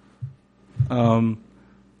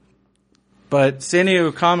 But San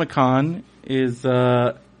Diego Comic-Con is,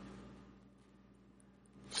 well,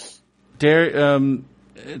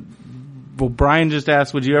 Brian just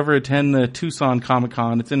asked, would you ever attend the Tucson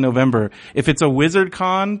Comic-Con? It's in November. If it's a Wizard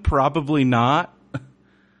Con, probably not.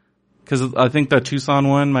 Because I think the Tucson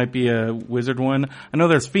one might be a Wizard one. I know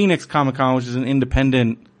there's Phoenix Comic-Con, which is an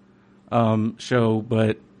independent show,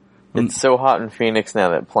 but... It's so hot in Phoenix now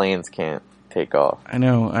that planes can't take off. I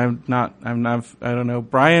know. I don't know.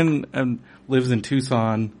 Brian lives in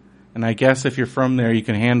Tucson, and I guess if you're from there, you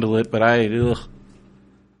can handle it, but I don't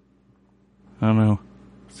know.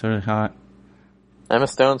 It's sort of hot. Emma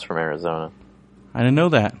Stone's from Arizona. I didn't know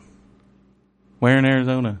that. Where in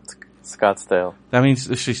Arizona? Scottsdale. That means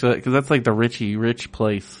because that's like the rich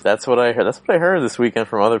place. That's what I heard. That's what I heard this weekend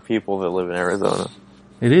from other people that live in Arizona.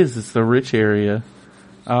 It is. It's the rich area.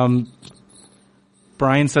 Brian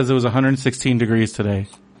says it was 116 degrees today.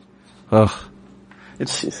 Ugh.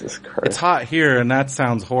 Jesus Christ. It's hot here, and that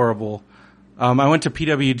sounds horrible. I went to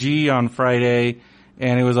PWG on Friday,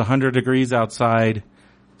 and it was 100 degrees outside.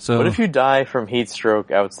 So what if you die from heat stroke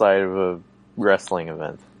outside of a wrestling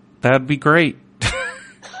event? That'd be great.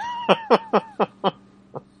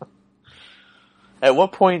 At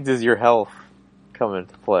what point does your health come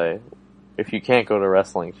into play if you can't go to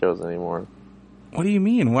wrestling shows anymore? What do you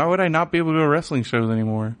mean? Why would I not be able to go to wrestling shows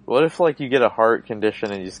anymore? What if, like, you get a heart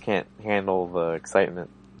condition and you just can't handle the excitement?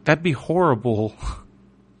 That'd be horrible.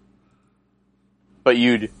 But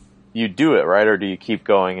you'd do it, right? Or do you keep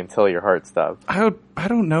going until your heart stops? I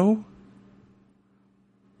don't know.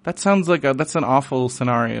 That sounds like that's an awful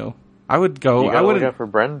scenario. I would go. You gotta look out for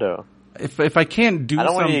Brendo. If I can't do something, I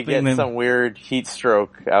don't want you to get some weird heat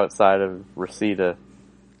stroke outside of Reseda.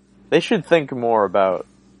 They should think more about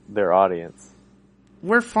their audience.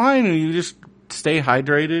 We're fine. You just stay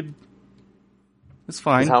hydrated. It's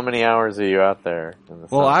fine. How many hours are you out there? In the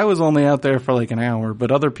sun? I was only out there for like an hour,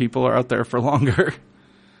 but other people are out there for longer.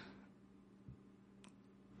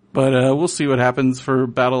 But we'll see what happens for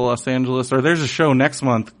Battle of Los Angeles. Or there's a show next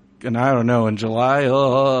month, and I don't know, in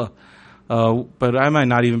July. But I might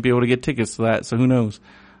not even be able to get tickets to that, so who knows.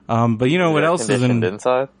 But you know what else is in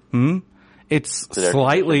inside? It's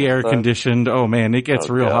slightly air conditioned. Oh man, it gets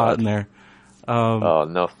real hot in there. Oh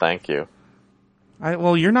no, thank you.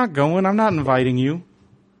 Well, you're not going. I'm not inviting you.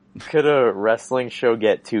 Could a wrestling show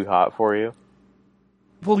get too hot for you?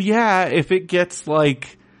 Well, yeah, if it gets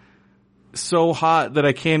like so hot that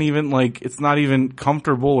I can't even like, it's not even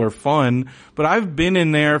comfortable or fun. But I've been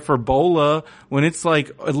in there for Bola when it's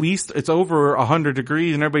like at least it's over 100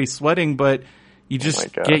 degrees and everybody's sweating, but you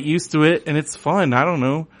just get used to it and it's fun. I don't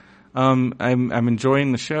know. I'm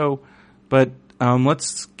enjoying the show, but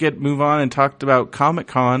let's move on and talk about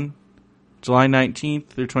Comic-Con, July 19th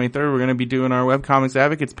through 23rd. We're going to be doing our Webcomics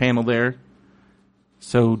Advocates panel there.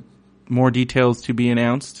 So more details to be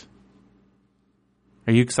announced.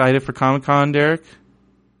 Are you excited for Comic-Con, Derek?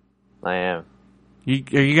 I am. Are you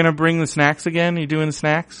going to bring the snacks again? Are you doing the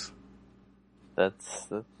snacks? That's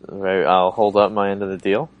I'll hold up my end of the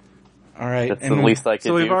deal. All right. That's the least I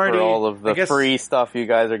can do for all of the free stuff you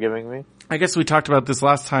guys are giving me. I guess we talked about this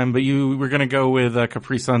last time, but you were going to go with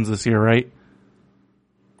Capri Suns this year, right?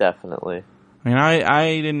 Definitely. I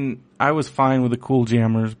mean, I was fine with the Cool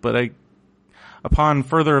Jammers, but upon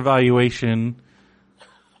further evaluation,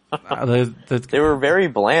 they were very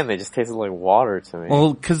bland. They just tasted like water to me.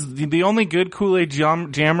 Well, because the only good Kool-Aid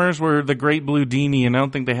Jammers were the Great Blue Dini, and I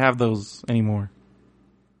don't think they have those anymore.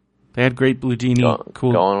 They had Great Blue Dini.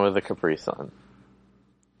 Going with the Capri Sun.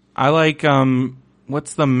 I like,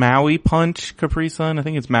 what's the Maui Punch Capri Sun? I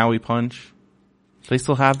think it's Maui Punch. Do they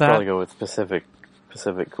still have that? Probably go with Pacific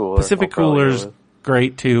Cooler. Pacific Cooler's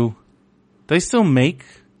great too. They still make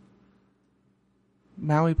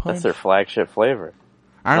Maui Punch? That's their flagship flavor.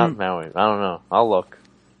 Not Maui. I don't know. I'll look.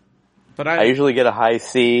 But I usually get a High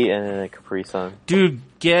C and then a Capri Sun. Dude,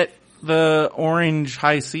 get the orange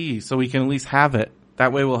High C so we can at least have it.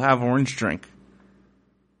 That way we'll have orange drink.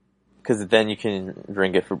 Because then you can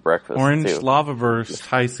drink it for breakfast. Orange Lava Burst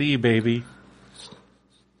High C, baby.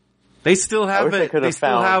 They still have it.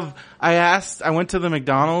 I went to the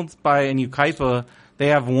McDonald's in Yucaipa. They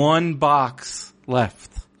have one box left.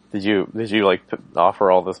 Did you like offer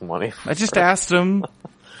all this money? I just asked them.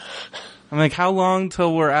 I'm like, how long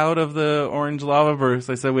till we're out of the orange Lava Burst?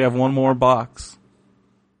 They said we have one more box.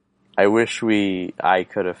 I wish I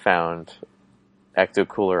could have found Ecto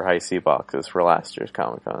Cooler High C boxes for last year's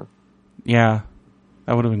Comic-Con. Yeah,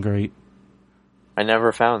 that would have been great. I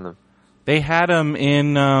never found them. They had them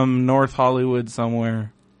in North Hollywood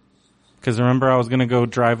somewhere. Because remember, I was going to go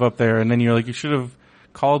drive up there, and then you're like, you should have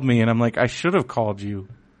called me. And I'm like, I should have called you.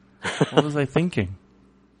 What was I thinking?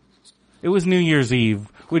 It was New Year's Eve.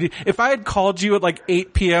 If I had called you at like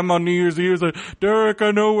 8 p.m. on New Year's Eve, it was like, Derek,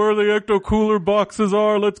 I know where the Ecto Cooler boxes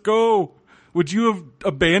are. Let's go. Would you have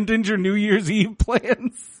abandoned your New Year's Eve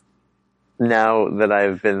plans? Now that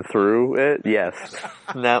I've been through it, yes.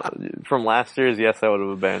 Now, from last year's, yes, I would have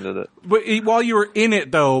abandoned it. But while you were in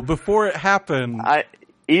it, though, before it happened,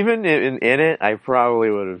 even in it, I probably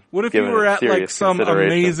would have. What if you were at like some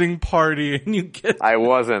amazing party and you get? I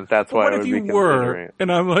wasn't. That's why I would be considering it. What if you were?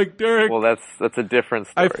 And I'm like, Derek. Well, that's a different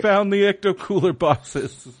story. I found the Ecto Cooler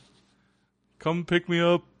boxes. Come pick me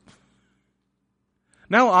up.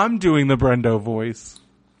 Now I'm doing the Brendo voice.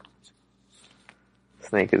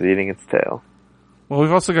 Snake is eating its tail. Well,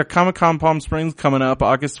 we've also got Comic-Con Palm Springs coming up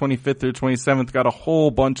August 25th through 27th. Got a whole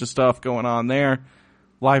bunch of stuff going on there.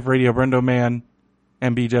 Live Radio Brendo Man,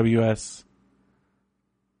 MBWS.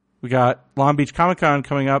 We got Long Beach Comic-Con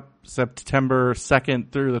coming up September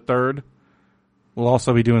 2nd through the 3rd. We'll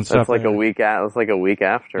also be doing stuff. That's like a week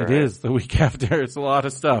after. It is the week after. It's a lot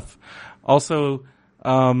of stuff. Also,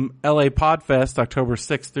 LA Podfest, October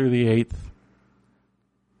 6th through the 8th.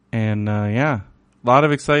 And, yeah, a lot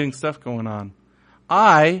of exciting stuff going on.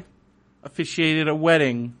 I officiated a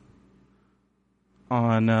wedding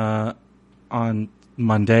on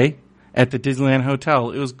Monday at the Disneyland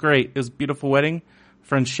Hotel. It was great. It was a beautiful wedding.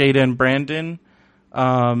 Friends Shada and Brandon.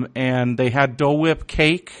 And they had Dole Whip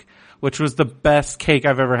cake, which was the best cake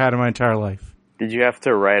I've ever had in my entire life. Did you have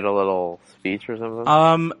to write a little speech or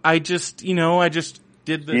something? I just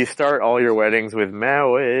did this. You start all your weddings with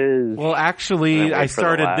Maoiz. Well, actually, I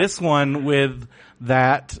started this one with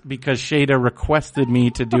that because Shada requested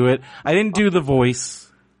me to do it. I didn't do the voice.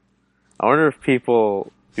 I wonder if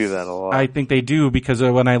people do that a lot. I think they do because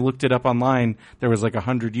when I looked it up online, there was like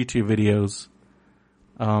 100 YouTube videos.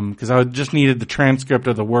 Because I just needed the transcript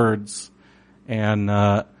of the words, and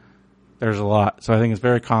there's a lot. So I think it's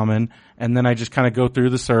very common. And then I just kind of go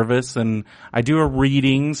through the service, and I do a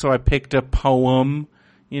reading. So I picked a poem,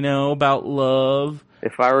 about love.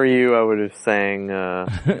 If I were you, I would have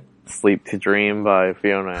sang Sleep to Dream by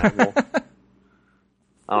Fiona Apple.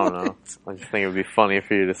 I don't know. I just think it would be funny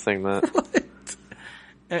for you to sing that. What?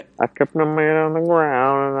 I kept my man on the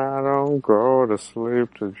ground and I don't go to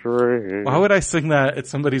sleep to dream. Why would I sing that at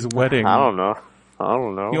somebody's wedding? I don't know.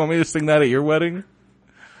 You want me to sing that at your wedding?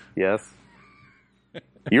 Yes.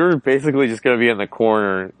 You're basically just going to be in the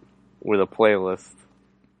corner with a playlist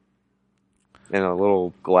in a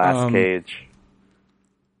little glass cage.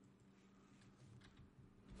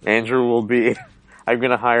 Andrew will be... I'm going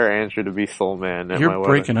to hire Andrew to be Soul Man at my wedding. You're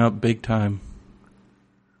breaking up big time.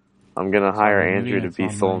 I'm going to hire Andrew to be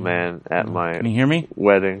Soul Man at my Can you hear me?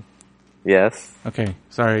 Wedding. Yes. Okay.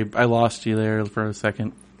 Sorry, I lost you there for a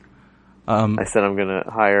second. I said I'm going to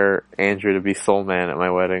hire Andrew to be Soul Man at my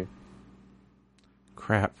wedding.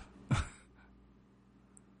 Crap.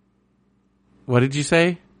 What did you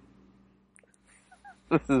say?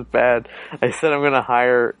 This is bad. I said I'm going to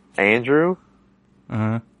hire Andrew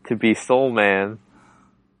to be Soul Man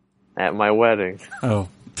at my wedding. Oh.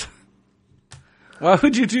 Why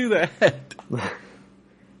would you do that?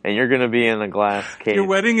 And you're going to be in a glass cage. Your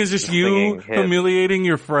wedding is just you humiliating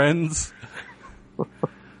your friends.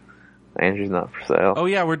 Andrew's not for sale. Oh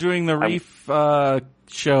yeah, we're doing the Reef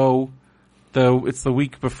show. It's the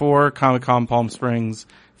week before Comic-Con Palm Springs.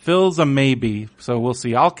 Phil's a maybe, so we'll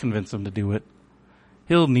see. I'll convince him to do it.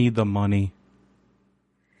 He'll need the money.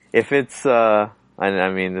 If it's, I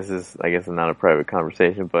mean, this is, I guess, not a private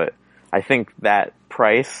conversation, but I think that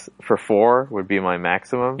price for 4 would be my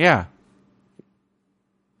maximum. Yeah.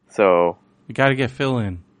 So. You gotta get Phil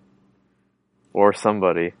in. Or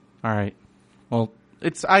somebody. Alright. Well,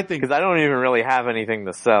 I think. Because I don't even really have anything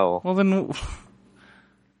to sell. Well then,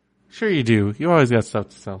 sure you do. You always got stuff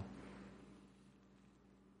to sell.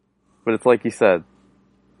 But it's like you said.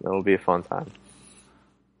 It'll be a fun time.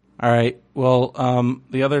 Alright. Well,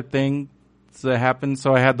 the other thing that happened,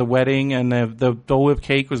 so I had the wedding and the Dole Whip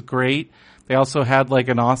cake was great. They also had like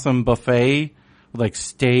an awesome buffet with like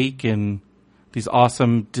steak and these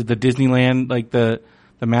awesome, the Disneyland, like the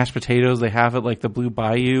mashed potatoes they have at like the Blue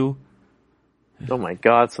Bayou. Oh my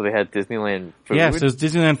god, so they had Disneyland food? Yes, it was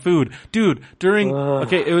Disneyland food. Dude,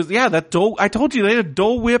 it was, that Dole, I told you they had a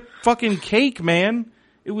Dole Whip fucking cake, man.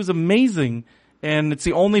 It was amazing. And it's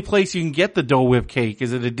the only place you can get the Dole Whip cake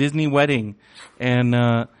is at a Disney wedding. And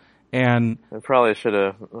I probably should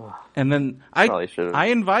have. And then I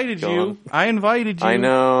invited you. I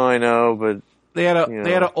know, but they had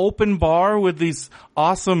an open bar with these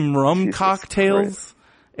awesome rum cocktails.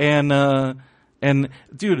 Christ. And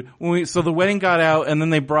dude, so the wedding got out and then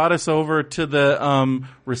they brought us over to the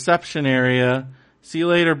reception area. See you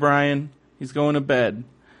later, Brian. He's going to bed.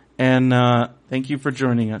 And thank you for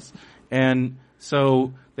joining us. And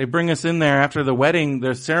so they bring us in there after the wedding,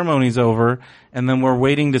 their ceremony's over, and then we're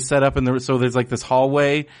waiting to set up so there's like this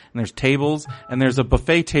hallway, and there's tables, and there's a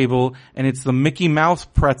buffet table, and it's the Mickey Mouse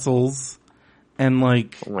pretzels, and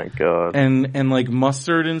like, oh my god. And like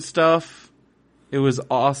mustard and stuff. It was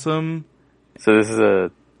awesome. So this is a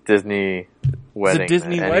Disney wedding. It's a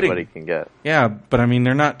Disney that wedding. Anybody can get. Yeah, but I mean,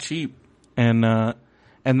 they're not cheap. And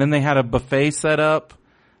then they had a buffet set up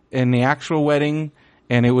in the actual wedding,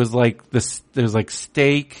 and it was like there's like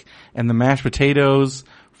steak and the mashed potatoes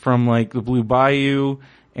from like the Blue Bayou,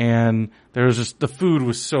 and there was just, the food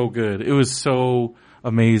was so good. It was so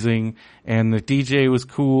amazing. And the DJ was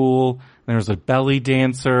cool. There was a belly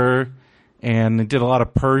dancer. And they did a lot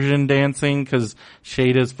of Persian dancing because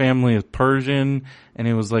Shada's family is Persian. And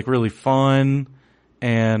it was like really fun.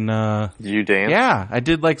 And, Did you dance? yeah, I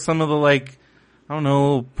did like some of the like, I don't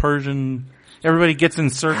know, Persian, everybody gets in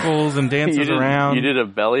circles and dances around. You did a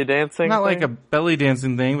belly dancing Not thing? like a belly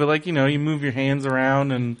dancing thing, but like, you know, you move your hands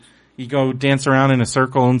around and you go dance around in a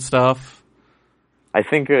circle and stuff. I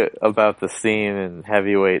think about the scene in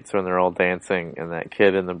Heavyweights when they're all dancing and that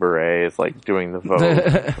kid in the beret is like doing the Vogue.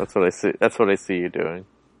 That's what I see. That's what I see you doing.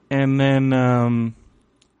 And then,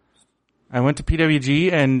 I went to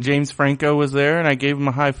PWG and James Franco was there and I gave him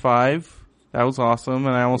a high five. That was awesome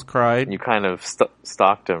and I almost cried. You kind of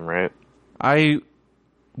stalked him, right? I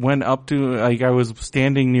went up to, like, I was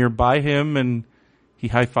standing nearby him and he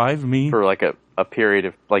high fived me. For like a period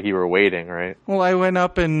of, like you were waiting, right? Well, I went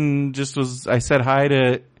up and I said hi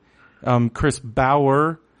to, Chris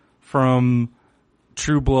Bauer from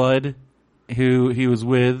True Blood, who he was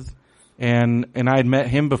with, and I had met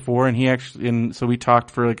him before, and he actually, and so we talked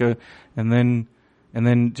for like and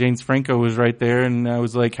then James Franco was right there, and I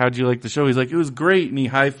was like, how'd you like the show? He's like, it was great, and he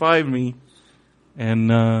high-fived me, and,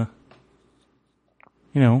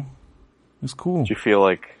 you know, it was cool. Did you feel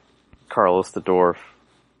like Carlos the Dwarf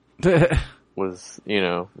was, you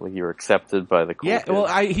know, like you were accepted by the cool Yeah, kids? well,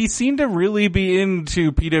 he seemed to really be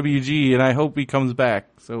into PWG, and I hope he comes back.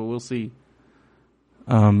 So we'll see.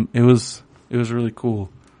 It was really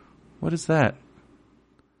cool. What is that?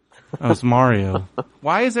 Oh, it's Mario.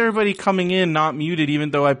 Why is everybody coming in not muted,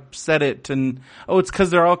 even though I said it? And it's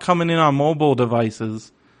because they're all coming in on mobile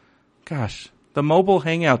devices. Gosh, the mobile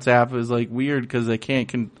Hangouts app is like weird because they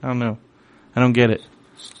can't. I don't know. I don't get it.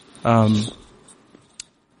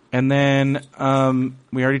 And then,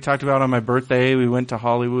 we already talked about on my birthday, we went to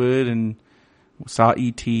Hollywood and saw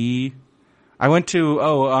E.T. I went to,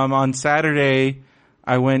 on Saturday,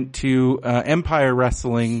 I went to, Empire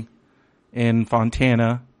Wrestling in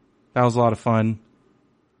Fontana. That was a lot of fun.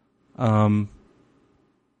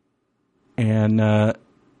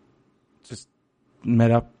 Just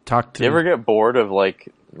met up, talked to. Do you ever get bored of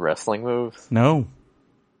like wrestling moves? No.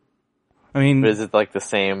 I mean, Is it like the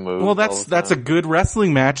same move? well, that's a good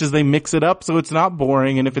wrestling match is they mix it up so it's not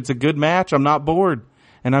boring. And if it's a good match, I'm not bored.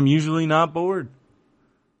 And I'm usually not bored.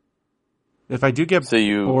 If I do get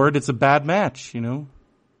bored, it's a bad match, you know?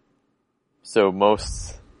 So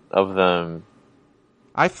most of them.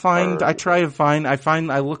 I look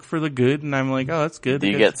for the good and I'm like, oh, that's good. Do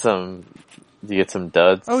you get some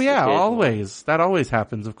duds? Oh yeah, occasionally? always. That always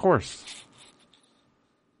happens, of course.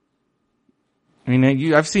 I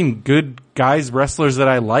mean, I've seen good guys, wrestlers that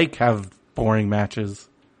I like have boring matches.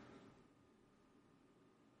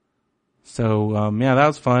 So, yeah, that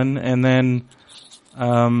was fun. And then,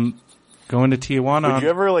 going to Tijuana. Would you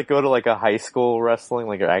ever like go to like a high school wrestling,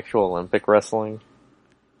 like an actual Olympic wrestling?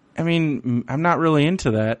 I mean, I'm not really into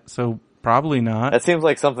that, so probably not. That seems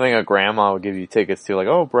like something a grandma would give you tickets to, like,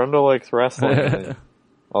 oh, Brenda likes wrestling. And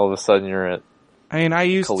all of a sudden you're at I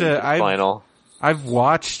mean, final. I've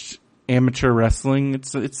watched amateur wrestling.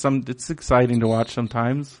 It's exciting to watch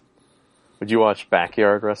sometimes. Would you watch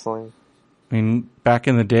backyard wrestling? I mean, back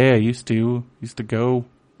in the day I used to go.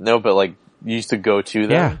 No, but like, you used to go to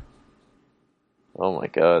them? Yeah. Oh my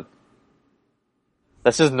god.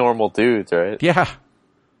 That's just normal dudes, right? Yeah.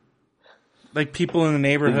 Like people in the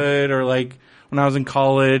neighborhood or like when I was in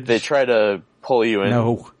college. They try to pull you in.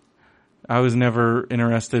 No. I was never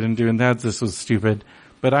interested in doing that. This was stupid.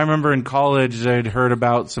 But I remember in college I'd heard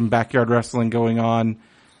about some backyard wrestling going on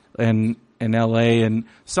in LA, and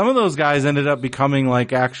some of those guys ended up becoming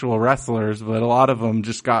like actual wrestlers, but a lot of them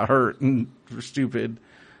just got hurt and were stupid.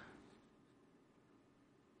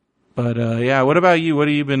 But yeah, what about you? What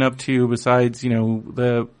have you been up to besides,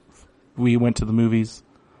 we went to the movies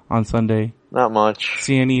on Sunday? Not much.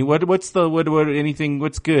 See any what's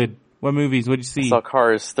good? What movies? What'd you see? I saw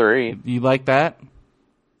Cars 3. You like that?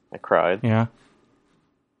 I cried. Yeah.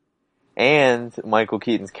 And Michael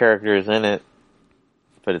Keaton's character is in it,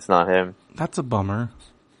 but it's not him. That's a bummer.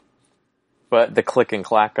 But the Click and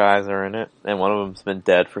Clack guys are in it, and one of them's been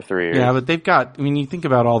dead for 3 years. Yeah, but they've got, you think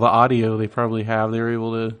about all the audio they probably have, they were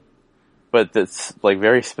able to... But it's, like,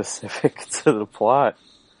 very specific to the plot.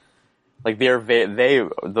 Like,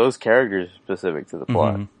 those characters are specific to the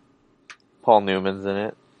plot. Mm-hmm. Paul Newman's in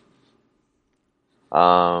it.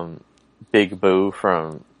 Big Boo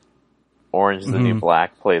from Orange is the New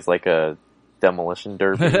Black plays like a demolition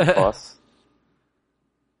derby boss.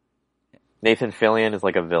 Nathan Fillion is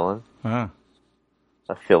like a villain. Ah.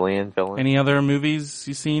 A Fillion villain. Any other movies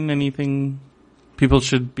you seen? Anything people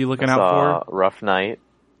should be looking out for? Rough Night.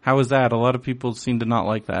 How is that? A lot of people seem to not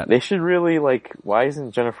like that. They should really, why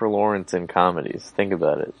isn't Jennifer Lawrence in comedies? Think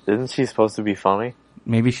about it. Isn't she supposed to be funny?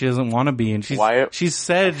 Maybe she doesn't want to be, and she's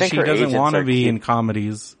said she her doesn't want to be cute. in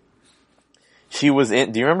comedies. She was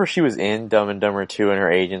in, do you remember she was in Dumb and Dumber 2 and her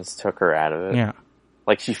agents took her out of it? Yeah.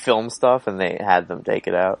 She filmed stuff and they had them take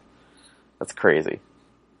it out. That's crazy.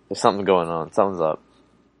 There's something going on. Something's up.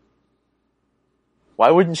 Why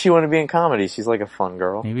wouldn't she want to be in comedy? She's like a fun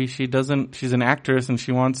girl. Maybe she doesn't, she's an actress and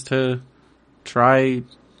she wants to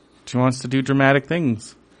do dramatic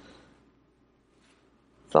things.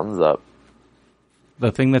 Something's up.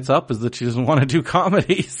 The thing that's up is that she doesn't want to do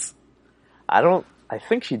comedies. I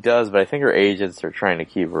think she does, but I think her agents are trying to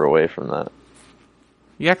keep her away from that.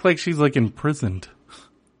 You act like she's imprisoned.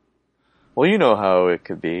 Well, you know how it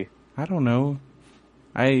could be. I don't know.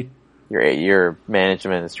 Your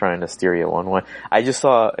management is trying to steer you one way. I just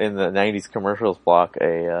saw in the 90s commercials block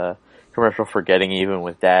a commercial for Getting Even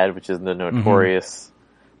with Dad, which is the notorious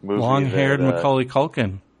movie. Long-haired Macaulay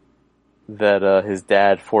Culkin. That his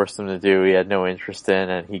dad forced him to do, he had no interest in,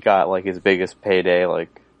 and he got his biggest payday.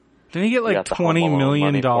 Didn't he get $20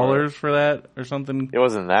 million for that or something? It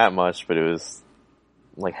wasn't that much, but it was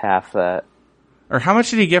half that. Or how much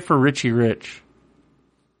did he get for Richie Rich?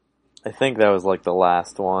 I think that was the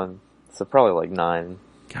last one. So probably 9.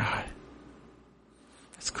 God.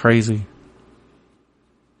 That's crazy.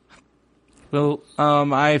 Well,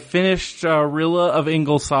 I finished Rilla of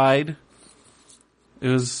Ingleside. It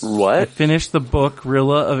was... What? I finished the book,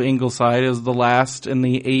 Rilla of Ingleside. It was the last in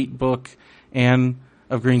the 8-book Anne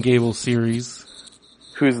of Green Gables series.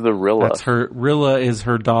 Who's the Rilla? That's her. Rilla is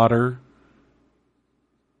her daughter.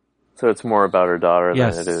 So it's more about her daughter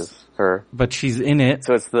Yes. than it is her. But she's in it.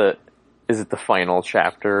 So is it the final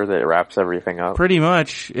chapter that wraps everything up? Pretty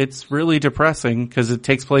much. It's really depressing because it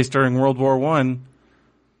takes place during World War One.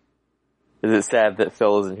 Is it sad that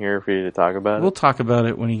Phil isn't here for you to talk about We'll it? talk about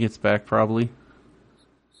it when he gets back, probably.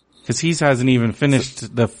 Because he hasn't even finished he's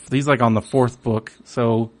on the 4th book,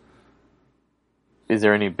 so... Is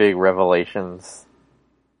there any big revelations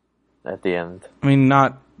at the end? I mean,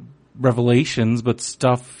 not revelations, but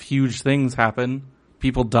huge things happen.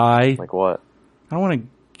 People die. Like what? I don't want to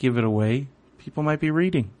give it away. People might be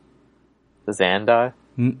reading. Does Anne die?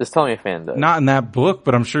 Just tell me if Anne dies. Not in that book,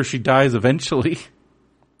 but I'm sure she dies eventually.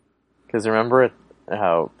 Because remember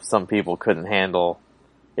how some people couldn't handle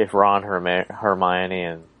if Ron, Hermione,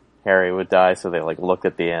 and Harry would die, so they looked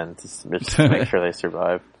at the end just to make sure they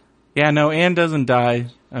survived. Yeah, no, Anne doesn't die.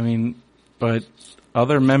 I mean, but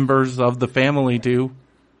other members of the family do.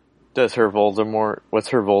 What's her Voldemort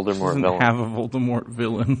She doesn't villain? have a Voldemort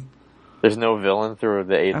villain. There's no villain through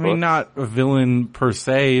the 8 I mean, books? not a villain per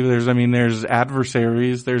se. There's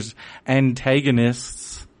adversaries. There's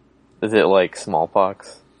antagonists. Is it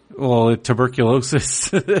smallpox? Well,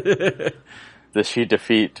 tuberculosis. Does she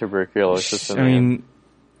defeat tuberculosis in I the end? mean,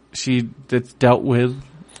 it's dealt with,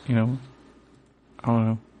 I don't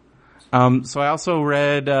know. So I also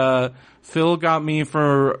read, Phil got me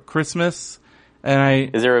for Christmas,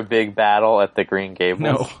 and Is there a big battle at the Green Gables?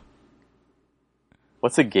 no.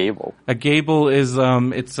 What's a gable? A gable is,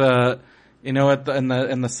 it's in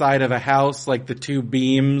the side of a house, the 2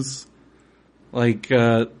 beams,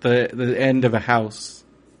 the end of a house.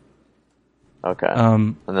 Okay.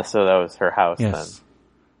 So that was her house Yes.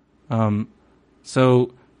 then.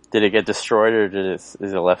 So Did it get destroyed or is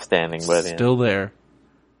it left standing by the end? still there.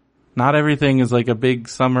 Not everything is a big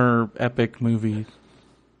summer epic movie.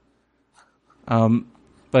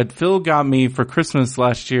 But Phil got me for Christmas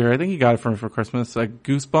last year. I think he got it for me for Christmas, a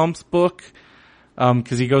Goosebumps book.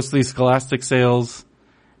 Cause he goes to these Scholastic sales.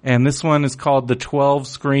 And this one is called The 12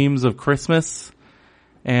 Screams of Christmas.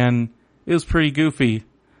 And it was pretty goofy.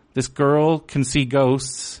 This girl can see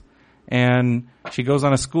ghosts and she goes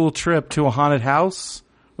on a school trip to a haunted house,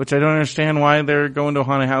 which I don't understand why they're going to a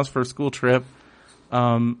haunted house for a school trip.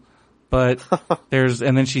 But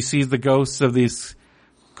and then she sees the ghosts of these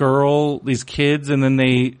kids, and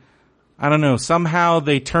then somehow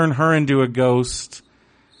they turn her into a ghost,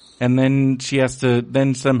 and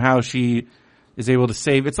then somehow she is able to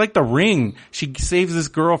save. It's like The Ring. She saves this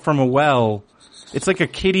girl from a well. It's like a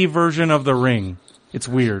kiddie version of The Ring. It's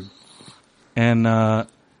weird. And I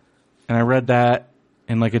read that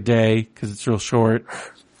in a day, cause it's real short,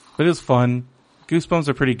 but it was fun. Goosebumps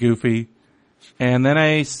are pretty goofy. And then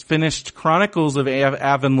I finished Chronicles of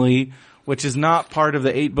Avonlea, which is not part of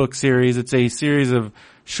the 8-book series. It's a series of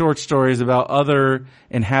short stories about other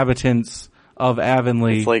inhabitants of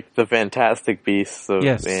Avonlea. It's like the Fantastic Beasts of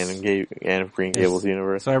Yes. Anne of Green Gables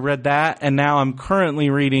universe. So I read that, and now I'm currently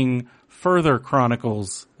reading Further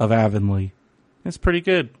Chronicles of Avonlea. It's pretty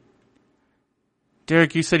good.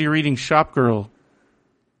 Derek, you said you're reading Shop Girl.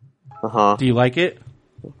 Uh-huh. Do you like it?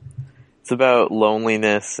 It's about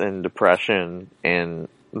loneliness and depression in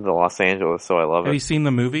the Los Angeles, so I love it. Have you seen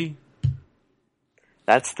the movie?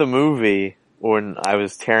 That's the movie when I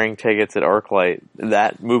was tearing tickets at ArcLight.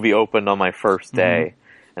 That movie opened on my first day.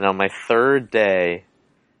 And on my third day,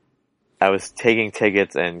 I was taking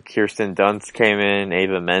tickets and Kirsten Dunst came in,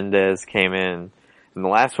 Ava Mendes came in. And the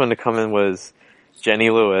last one to come in was Jenny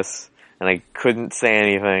Lewis. And I couldn't say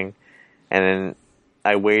anything. And then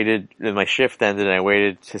I waited, and my shift ended, and I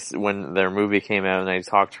waited to when their movie came out, and I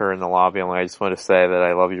talked to her in the lobby. I'm like, I just want to say that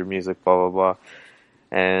I love your music, blah, blah, blah.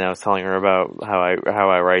 And I was telling her about how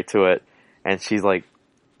I write to it. And she's like,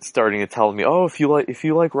 starting to tell me, oh, if you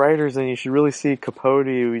like writers, then you should really see Capote.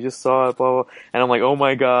 We just saw it, blah, blah. And I'm like, oh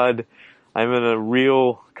my God, I'm in a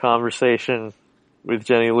real conversation with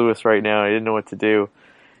Jenny Lewis right now. I didn't know what to do.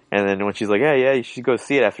 And then when she's like, yeah, you should go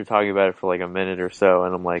see it after talking about it for like a minute or so.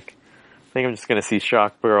 And I'm like, I think I'm just gonna see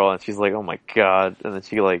Shock Girl. And she's like, oh my God. And then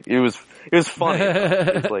she like, it was funny.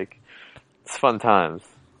 It was like, it's fun times.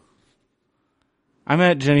 I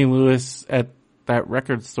met Jenny Lewis at that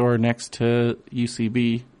record store next to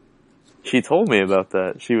UCB. She told me about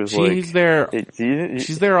that. She was like, she's there.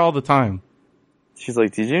 She's there all the time. She's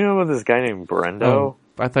like, did you know about this guy named Brendo? Oh,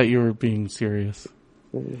 I thought you were being serious.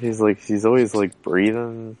 She's always like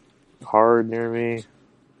breathing hard near me.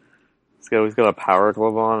 He's always got a power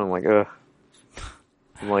glove on. I'm like, ugh.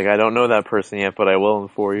 I'm like, I don't know that person yet, but I will in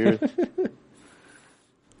 4 years.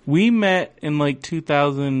 We met in like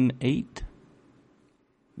 2008.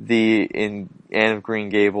 In Anne of Green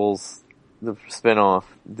Gables, the spinoff,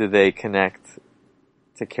 did they connect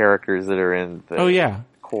to characters that are in the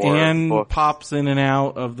core Anne books? Pops in and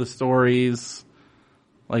out of the stories,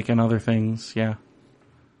 like in other things, yeah.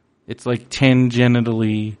 It's like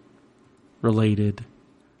tangentially related.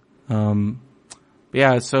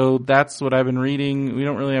 Yeah, so that's what I've been reading. We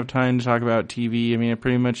don't really have time to talk about TV. I mean, I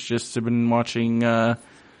pretty much just have been watching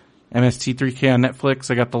MST3K on Netflix.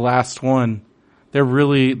 I got the last one.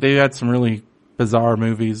 They had some really bizarre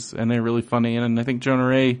movies, and they're really funny, and I think Jonah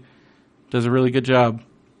Ray does a really good job.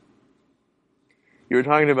 You were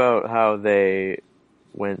talking about how they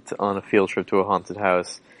went on a field trip to a haunted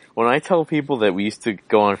house. When I tell people that we used to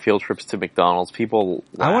go on field trips to McDonald's, people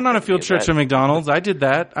laugh. I went on a field trip to McDonald's. I did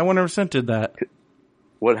that. I 100% did that.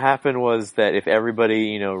 What happened was that if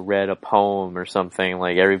everybody, read a poem or something,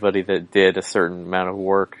 like everybody that did a certain amount of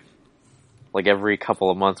work, like every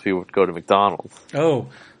couple of months we would go to McDonald's. Oh.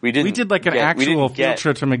 We did like an actual field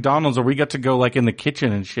trip to McDonald's where we got to go like in the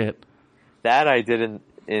kitchen and shit. That I did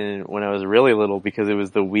when I was really little because it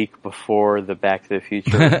was the week before the Back to the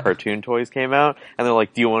Future cartoon toys came out. And they're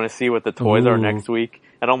like, do you want to see what the toys are next week?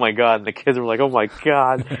 And oh my God, and the kids were like, oh my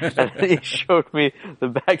God. And he showed me the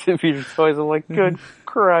Back to the Future toys. I'm like, good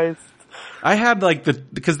Christ. I had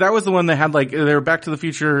because that was the one that had they were Back to the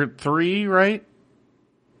Future 3, right?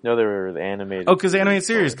 No, they were the animated. Oh, because the animated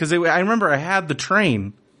series. Because I remember I had the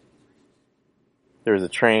train. There was a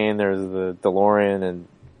train, there was the DeLorean and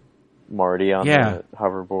Marty on the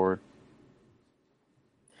hoverboard.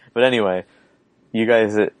 But anyway, you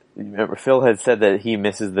guys, remember Phil had said that he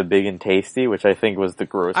misses the Big and Tasty, which I think was the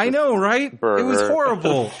grossest. I know, right? Burger it was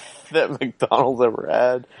horrible. that McDonald's ever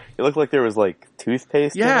had. It looked like there was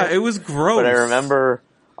toothpaste. Yeah, in it. It was gross. But I remember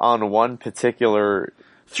on one particular.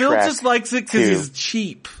 Phil just likes it because he's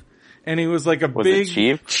cheap. And he was like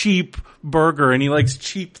cheap burger, and he likes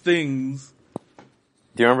cheap things.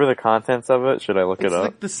 Do you remember the contents of it? Should I look it up? It's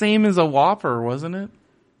like the same as a Whopper, wasn't it?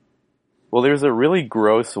 Well, there's a really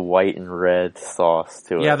gross white and red sauce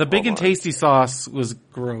to it. Yeah, the Big and Tasty sauce was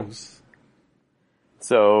gross.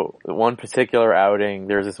 So, one particular outing,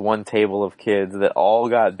 there's this one table of kids that all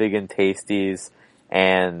got Big and Tasties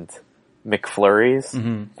and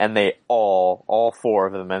McFlurries, and they all four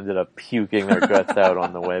of them ended up puking their guts out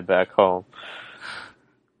on the way back home.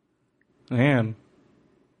 Man.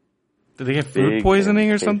 Did they get food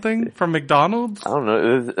poisoning or something from McDonald's? I don't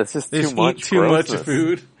know. It's just too much. Eat too much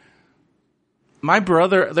food. My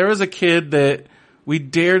brother, there was a kid that we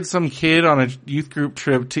dared some kid on a youth group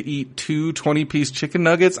trip to eat 2 20-piece chicken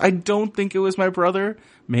nuggets. I don't think it was my brother.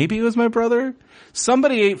 Maybe it was my brother.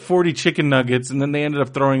 Somebody ate 40 chicken nuggets and then they ended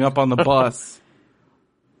up throwing up on the bus.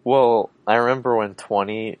 Well, I remember when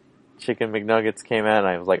 20 chicken McNuggets came out and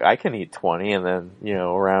I was like, I can eat 20, and then,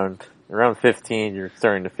 around 15 you're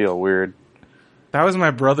starting to feel weird. That was my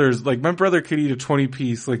brother's, my brother could eat a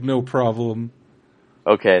 20-piece, no problem.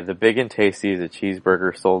 Okay, the Big and Tasty is a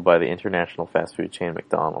cheeseburger sold by the international fast food chain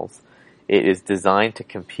McDonald's. It is designed to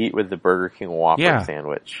compete with the Burger King Whopper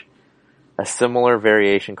sandwich. A similar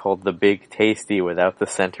variation called the Big Tasty without the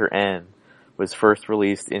center N was first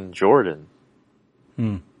released in Jordan.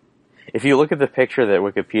 Hmm. If you look at the picture that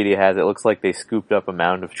Wikipedia has, it looks like they scooped up a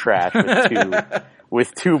mound of trash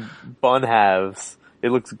with two bun halves. It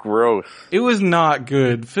looks gross. It was not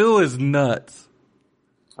good. Phil is nuts.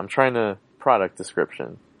 I'm trying to product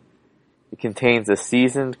description. It contains a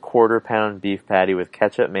seasoned quarter-pound beef patty with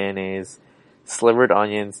ketchup, mayonnaise, slivered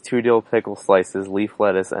onions, 2 dill pickle slices, leaf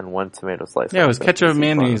lettuce, and 1 tomato slice. Yeah, it was ketchup and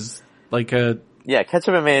mayonnaise. Yeah,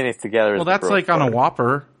 ketchup and mayonnaise together. Well, that's like on a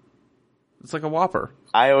Whopper. It's like a Whopper.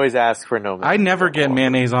 I always ask for no mayonnaise. I never get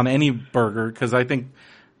mayonnaise on any burger because I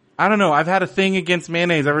don't know, I've had a thing against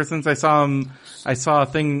mayonnaise ever since I saw a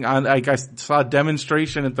thing on, I saw a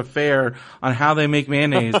demonstration at the fair on how they make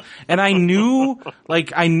mayonnaise. And I knew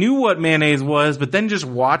what mayonnaise was, but then just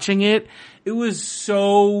watching it was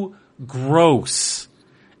so gross.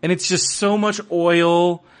 And it's just so much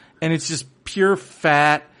oil, and it's just pure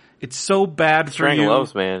fat. It's so bad for you.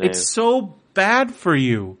 Loves mayonnaise. It's so bad for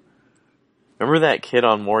you. Remember that kid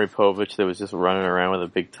on Maury Povich that was just running around with a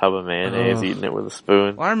big tub of mayonnaise, eating it with a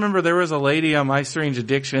spoon? Well, I remember there was a lady on My Strange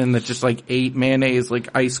Addiction that just ate mayonnaise like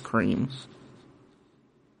ice cream.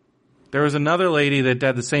 There was another lady that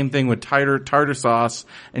did the same thing with tartar sauce,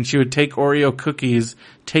 and she would take Oreo cookies,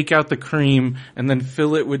 take out the cream, and then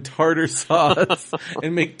fill it with tartar sauce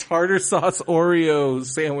and make tartar sauce Oreo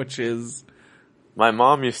sandwiches. My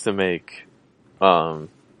mom used to make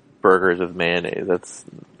burgers with mayonnaise. That's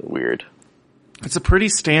weird. It's a pretty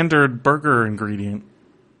standard burger ingredient.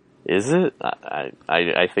 Is it?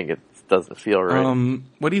 I think it doesn't feel right.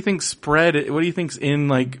 What do you think what do you think's in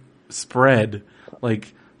spread?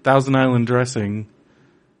 Like Thousand Island dressing.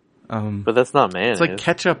 But that's not mayonnaise. It's like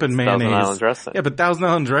ketchup and mayonnaise. Thousand Island dressing. Yeah, but Thousand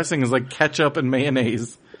Island dressing is like ketchup and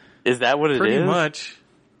mayonnaise. Is that what it is? Pretty much.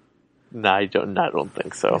 No, I don't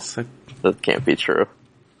think so. Yes, That can't be true.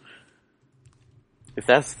 If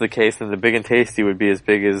that's the case, then the Big and Tasty would be as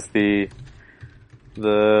big as the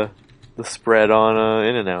spread on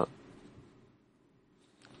In-N-Out.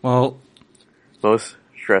 Well, most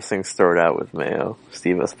dressings start out with mayo,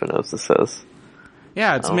 Steve Espinosa says.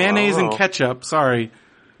 Yeah, it's mayonnaise and ketchup. Sorry.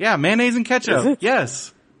 Yeah, mayonnaise and ketchup. Is it?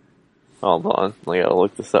 Yes. Hold on. I gotta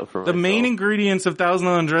look this up for myself. The main ingredients of Thousand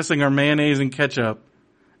Island dressing are mayonnaise and ketchup.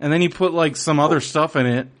 And then you put some other stuff in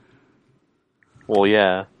it. Well,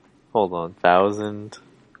 yeah. Hold on. Thousand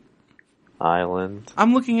Island.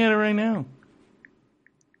 I'm looking at it right now.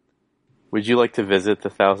 Would you like to visit the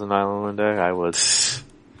Thousand Island one day? I would.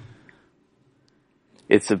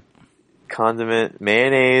 It's a condiment: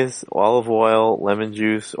 mayonnaise, olive oil, lemon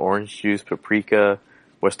juice, orange juice, paprika,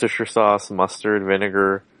 Worcestershire sauce, mustard,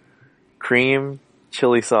 vinegar, cream,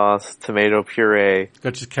 chili sauce, tomato puree,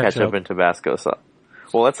 ketchup, and Tabasco sauce.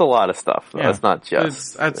 Well, that's a lot of stuff. Yeah, that's not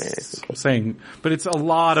just that's I'm saying. But it's a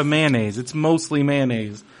lot of mayonnaise. It's mostly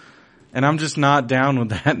mayonnaise. And I'm just not down with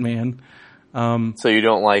that, man. So you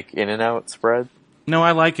don't like In-N-Out spread? No,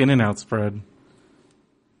 I like In-N-Out spread.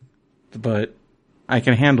 But I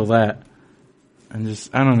can handle that. I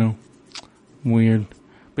don't know. Weird.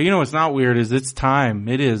 But you know what's not weird is it's time.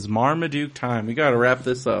 It is Marmaduke time. We gotta wrap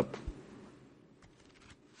this up.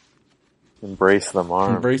 Embrace the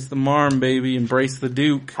marm. Embrace the marm, baby. Embrace the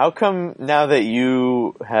Duke. How come now that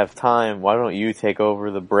you have time, why don't you take over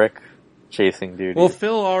the brick chasing duty? Well,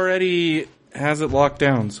 Phil already has it locked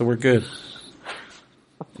down, so we're good.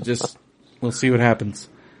 We'll see what happens.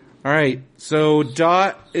 Alright, so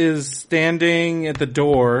Dot is standing at the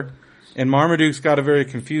door, and Marmaduke's got a very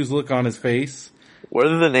confused look on his face. What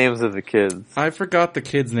are the names of the kids? I forgot the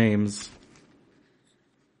kids' names.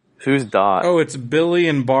 Who's Dot? Oh, it's Billy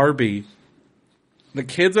and Barbie. The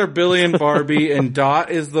kids are Billy and Barbie, and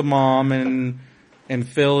Dot is the mom, and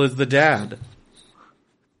Phil is the dad.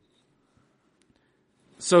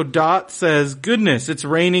 So Dot says, "Goodness, it's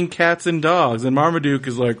raining cats and dogs," and Marmaduke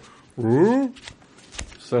is like, "Ooh?"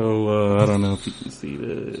 So I don't know if you can see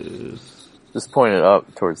this. Just point it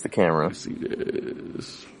up towards the camera. See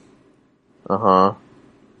this. Uh-huh.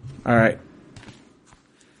 Alright.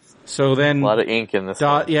 So then... A lot of ink in this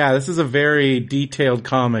Dot, one. yeah, this is a very detailed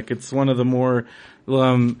comic. It's one of the more...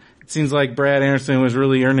 it seems like Brad Anderson was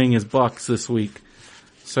really earning his bucks this week.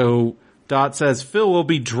 So Dot says, "Phil will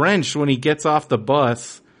be drenched when he gets off the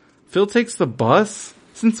bus." Phil takes the bus?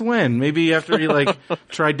 Since when? Maybe after he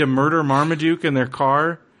tried to murder Marmaduke in their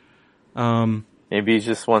car? Maybe he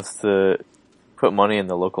just wants to put money in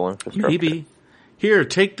the local infrastructure. Maybe. "Here,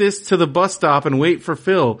 take this to the bus stop and wait for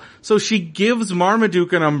Phil." So she gives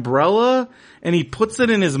Marmaduke an umbrella and he puts it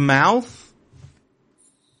in his mouth?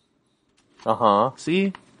 Uh-huh.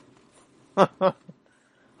 See?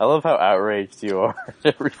 I love how outraged you are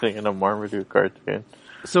at everything in a Marmaduke cartoon.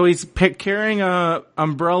 So he's carrying a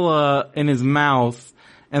umbrella in his mouth,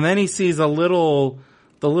 and then he sees the little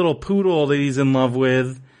poodle that he's in love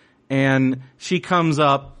with, and she comes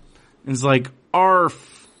up and is like,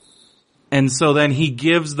 "Arf!" And so then he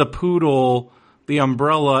gives the poodle the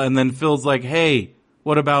umbrella, and then Phil's like, "Hey,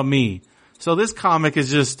 what about me?" So this comic is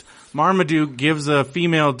just Marmaduke gives a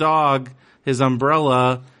female dog his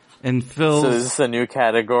umbrella, and Phil. So is this a new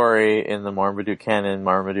category in the Marmaduke canon?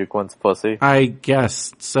 Marmaduke wants pussy. I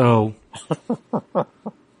guess so.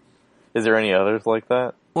 Is there any others like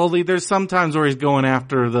that? Well, there's some times where he's going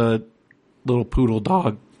after the little poodle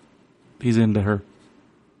dog. He's into her.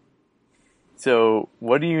 So,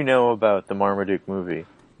 what do you know about the Marmaduke movie?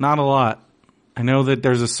 Not a lot. I know that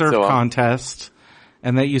there's a surf contest,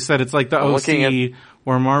 and that you said it's like the OC,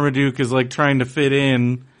 where Marmaduke is like trying to fit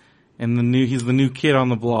in, and he's the new kid on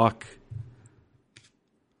the block.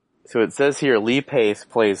 So it says here, Lee Pace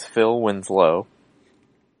plays Phil Winslow.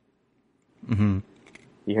 Mm-hmm.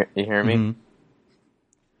 You hear me? Mm-hmm.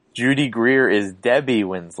 Judy Greer is Debbie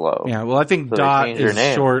Winslow. Yeah, well, I think So Dot they changed her is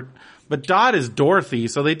name. short, but Dot is Dorothy,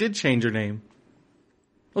 so they did change her name.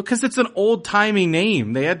 Well, because it's an old-timey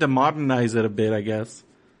name. They had to modernize it a bit, I guess.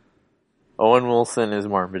 Owen Wilson is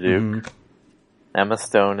Marmaduke. Mm-hmm. Emma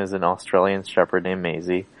Stone is an Australian shepherd named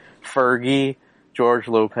Maisie. Fergie, George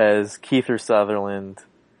Lopez, Kiefer Sutherland,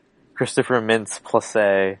 Christopher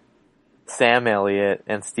Mintz-Plasse, Sam Elliott,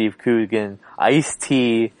 and Steve Coogan,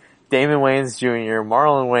 Ice-T, Damon Wayans Jr.,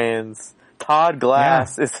 Marlon Wayans, Todd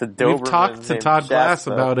Glass. Yeah. It's a Doberman. We've talked to named Todd Glass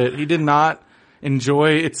Shasta. about it. He did not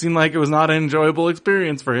enjoy. It seemed like it was not an enjoyable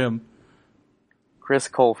experience for him. Chris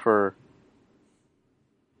Colfer,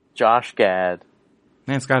 Josh Gad,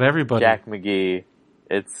 Man, it's got everybody. Jack McGee.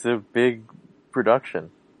 It's a big production.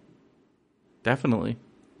 Definitely.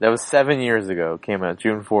 That was 7 years ago. Came out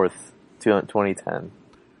June 4th, 2010.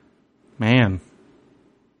 Man.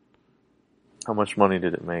 How much money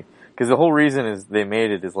did it make? Because the whole reason is they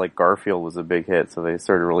made it is like Garfield was a big hit, so they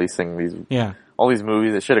started releasing all these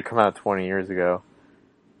movies that should have come out 20 years ago.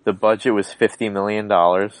 The budget was $50 million,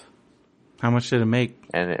 How much did it make?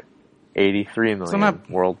 and $83 million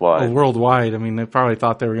worldwide. Oh, worldwide. I mean, they probably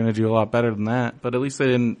thought they were going to do a lot better than that, but at least they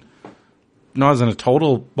didn't. No, it wasn't a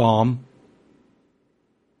total bomb.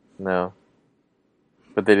 No.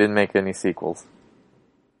 But they didn't make any sequels.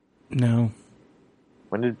 No.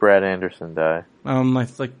 When did Brad Anderson die?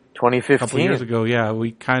 It's like 2015. a couple years ago. Yeah,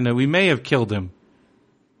 we may have killed him.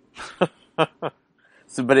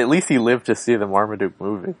 So, but at least he lived to see the Marmaduke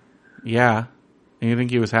movie. Yeah. And you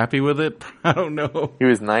think he was happy with it? I don't know. He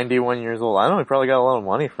was 91 years old. I don't know, he probably got a lot of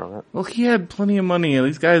money from it. Well, he had plenty of money.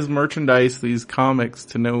 These guys merchandise these comics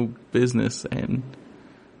to no business, and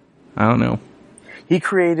I don't know. He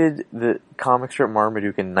created the comic strip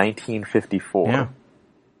Marmaduke in 1954. Yeah.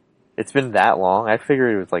 It's been that long? I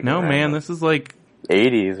figured it was like... No, man, this is like...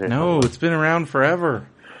 80s or No, something. it's been around forever.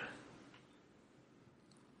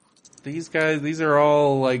 These guys, these are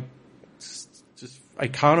all like just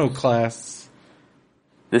iconoclasts.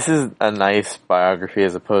 This is a nice biography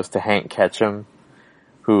as opposed to Hank Ketchum,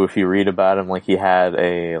 who, if you read about him, like he had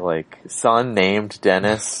a son named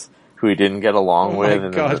Dennis who he didn't get along with. Oh my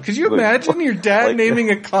gosh, could you imagine your dad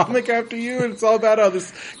naming a comic after you and it's all about how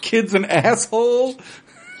this kid's an asshole?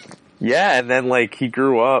 Yeah, and then he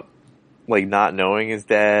grew up not knowing his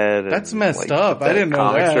dad. That's messed up. I didn't know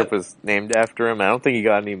comic that. strip was named after him. I don't think he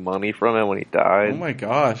got any money from it when he died. Oh my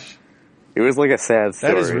gosh. It was a sad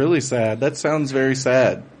story. That is really sad. That sounds very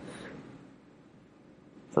sad.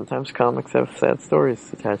 Sometimes comics have sad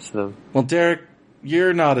stories attached to them. Well, Derek,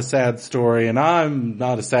 you're not a sad story, and I'm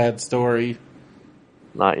not a sad story.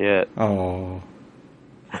 Not yet. Oh.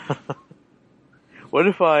 What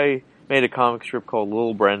if I made a comic strip called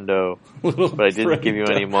Little Brendo, but I didn't give you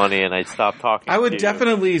any money and I stopped talking to you? I would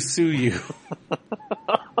definitely sue you.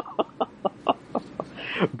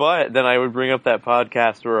 But then I would bring up that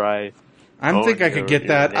podcast where I think I could get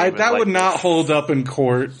that. That would not hold up in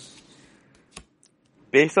court.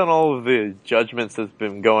 Based on all of the judgments that's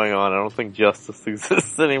been going on, I don't think justice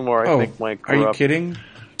exists anymore. I think my are you corrupt kidding?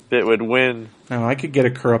 bit would win. No, I could get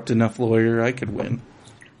a corrupt enough lawyer. I could win.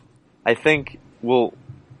 I think you'd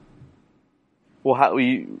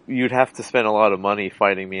have to spend a lot of money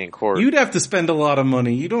fighting me in court. You'd have to spend a lot of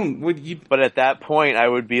money. You don't. But at that point, I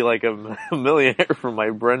would be like a millionaire from my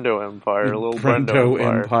Brendo empire, Little Brendo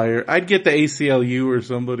empire. I'd get the ACLU or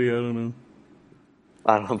somebody. I don't know.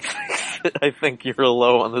 I don't think. I think you're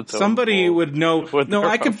low on the totem Somebody pole would know. No,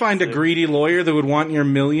 I could find a greedy lawyer that would want your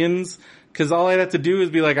millions. Because all I'd have to do is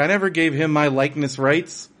be like, I never gave him my likeness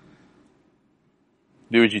rights.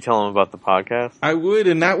 Would you tell him about the podcast? I would,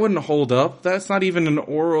 and that wouldn't hold up. That's not even an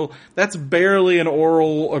oral. That's barely an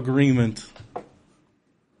oral agreement.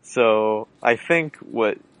 So I think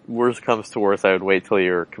what worst comes to worst, I would wait till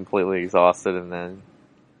you're completely exhausted and then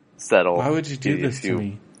settle. Why would you do this to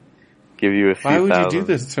me? Give you a few Why would thousand. you do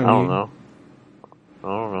this to me? I don't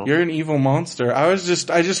know. You're an evil monster. I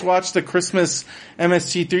just watched the Christmas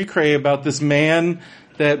MST3 cray about this man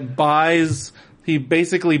that he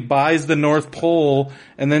basically buys the North Pole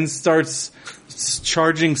and then starts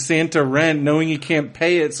charging Santa rent knowing he can't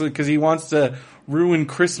pay it because he wants to ruin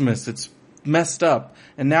Christmas. It's messed up.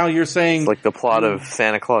 And now you're saying... It's like the plot of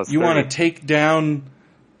Santa Claus 3. You want to take down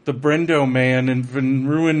the Brendo man and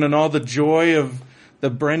ruin all the joy of the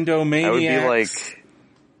Brendo maniacs. I would be like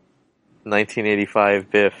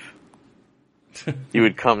 1985 Biff. You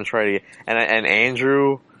would come try to... And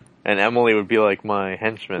Andrew and Emily would be like my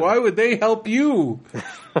henchmen. Why would they help you?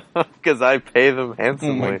 Because I pay them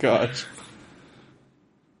handsomely. Oh my gosh.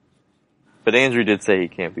 But Andrew did say he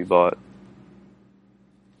can't be bought.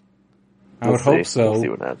 I would hope so. We'll see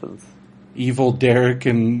what happens. Evil Derek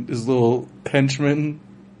and his little henchmen.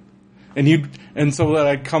 And so that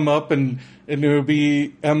I'd come up and it would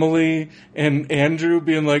be Emily and Andrew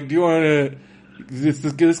being like, do you want to... we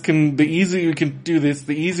can do this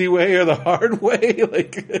the easy way or the hard way.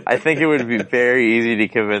 Like, I think it would be very easy to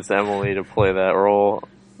convince Emily to play that role.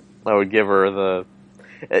 I would give her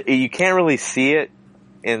you can't really see it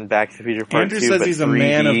in Back to the Future Part 2. Andrew says but he's a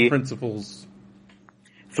man of principles.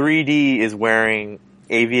 3D is wearing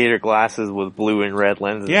aviator glasses with blue and red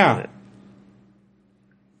lenses in it.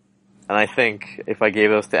 And I think if I gave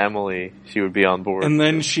those to Emily, she would be on board. And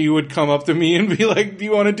then she would come up to me and be like, do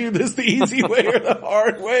you want to do this the easy way or the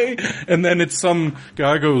hard way? And then it's some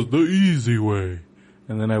guy goes, the easy way.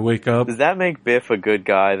 And then I wake up. Does that make Biff a good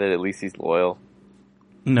guy that at least he's loyal?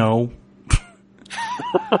 No.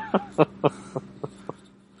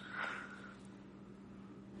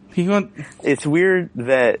 It's weird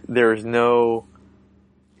that there's no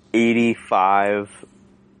 85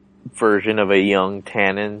 version of a young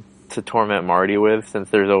Tannen to torment Marty with, since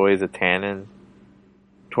there's always a Tannen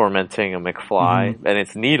tormenting a McFly, and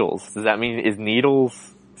it's Needles. Does that mean, is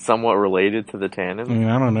Needles somewhat related to the Tannen? I mean,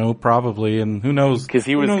 I don't know, probably, and who knows? Because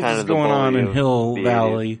he was kind of the going on in Hill the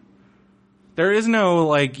Valley. There is no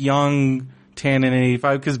like young Tannen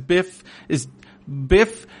 85 because Biff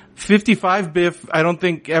 55 Biff. I don't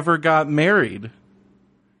think ever got married.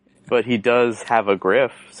 But he does have a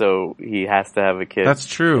Griff, so he has to have a kid. That's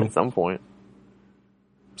true. At some point.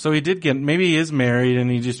 So he did maybe he is married and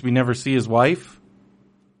we never see his wife?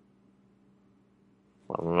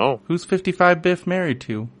 I don't know. Who's 55 Biff married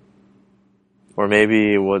to? Or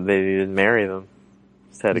maybe they didn't marry them.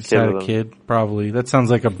 Just had a kid with them. Kid, probably. That sounds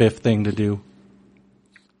like a Biff thing to do.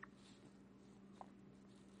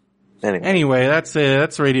 Anyway, that's it.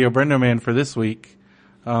 That's Radio Brendo Man for this week.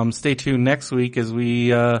 Stay tuned next week as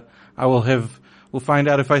we'll find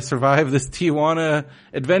out if I survive this Tijuana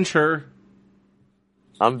adventure.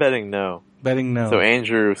 I'm betting no. Betting no. So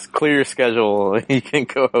Andrew, clear your schedule. You can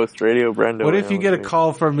co-host Radio Brendo. What if you get a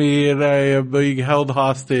call from me and I am being held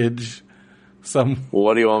hostage?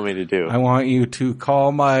 What do you want me to do? I want you to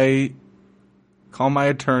call my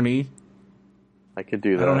attorney. I could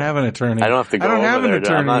do that. I don't have an attorney. I don't have to go over there. I don't have an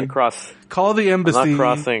attorney. I'm not Call the embassy. I'm not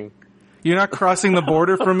crossing. You're not crossing the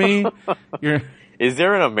border for me? Is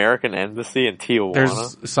there an American embassy in Tijuana?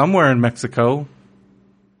 There's somewhere in Mexico.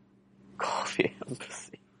 Call the embassy.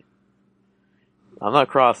 I'm not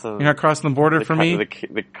crossing. You're not crossing the border for me?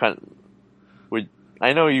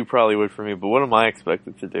 I know you probably would for me, but what am I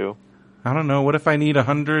expected to do? I don't know. What if I need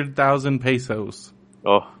 100,000 pesos?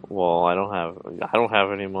 Oh, well, I don't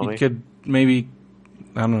have any money. You could maybe,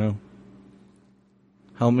 I don't know.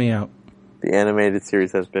 Help me out. The animated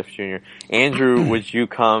series has Biff Jr. Andrew, would you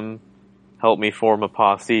come help me form a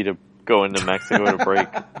posse to go into Mexico to break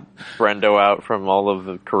Brendo out from all of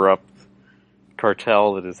the corrupt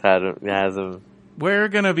cartel that has him? We're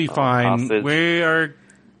gonna be fine. Hostage. We are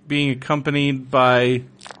being accompanied by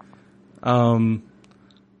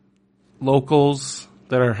locals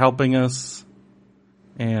that are helping us,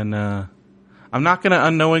 and I'm not gonna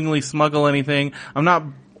unknowingly smuggle anything. I'm not.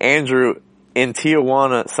 Andrew, in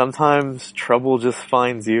Tijuana, sometimes trouble just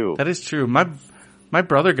finds you. That is true. My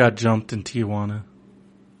brother got jumped in Tijuana.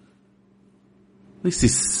 At least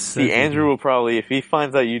he's... See, Andrew will probably, if he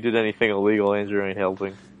finds out you did anything illegal, Andrew ain't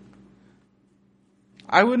helping.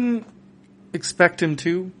 I wouldn't expect him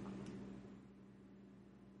to.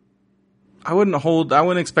 I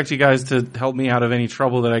wouldn't expect you guys to help me out of any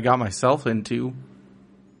trouble that I got myself into.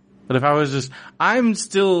 But if I was just, I'm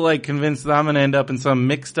still like convinced that I'm going to end up in some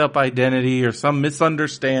mixed up identity or some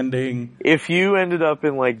misunderstanding. If you ended up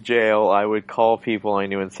in like jail, I would call people I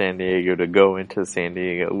knew in San Diego to go into San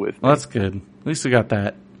Diego with me. Well, that's good. At least we got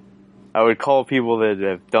that. I would call people that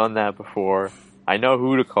have done that before. I know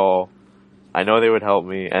who to call. I know they would help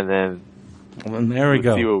me, and then there we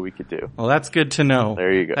go. See what we could do. Well, that's good to know.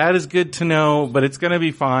 There you go. That is good to know, but it's going to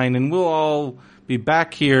be fine, and we'll all be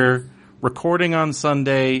back here recording on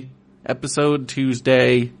Sunday, episode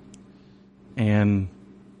Tuesday, and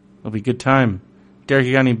it'll be a good time. Derek,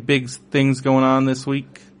 you got any big things going on this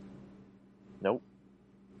week? Nope.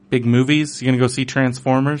 Big movies? You going to go see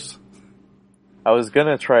Transformers? I was going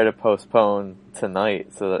to try to postpone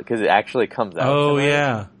tonight because it actually comes out tonight.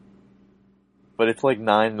 Yeah. But it's like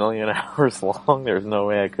 9 million hours long. There's no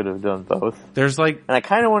way I could have done both. There's like... And I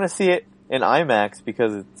kind of want to see it in IMAX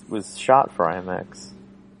because it was shot for IMAX.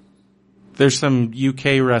 There's some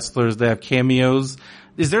UK wrestlers that have cameos.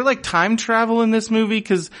 Is there like time travel in this movie?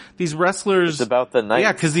 Because these wrestlers... It's about the knights.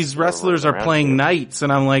 Yeah, because these wrestlers are playing knights.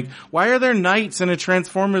 And I'm like, why are there knights in a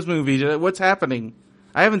Transformers movie? What's happening?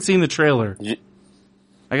 I haven't seen the trailer.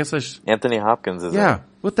 I guess I should... Anthony Hopkins is Yeah. in.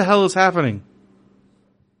 What the hell is happening?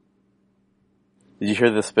 Did you hear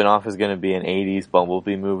the spinoff is going to be an 80s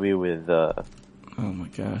Bumblebee movie with, oh my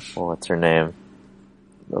gosh. Well, what's her name?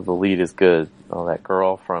 Oh, the lead is good. Oh, that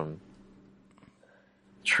girl from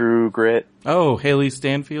True Grit. Oh, Haley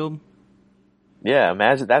Stanfield? Yeah,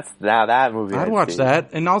 imagine that movie. I'd watch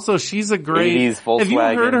that. And also, she's a great... 80s Volkswagen Have you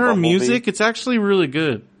heard her Bumblebee? music? It's actually really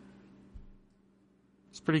good.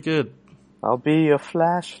 It's pretty good. I'll be your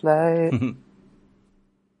flashlight.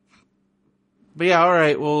 But yeah,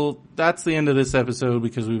 alright, well, that's the end of this episode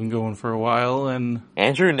because we've been going for a while, and...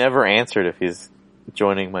 Andrew never answered if he's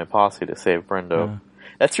joining my posse to save Brendo. Yeah.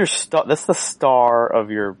 That's your that's the star of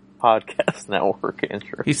your podcast network,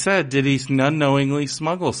 Andrew. He said, did he unknowingly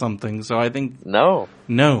smuggle something? So I think... No.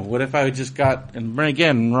 What if I just got, and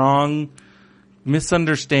again, wrong,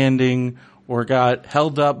 misunderstanding, or got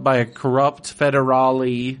held up by a corrupt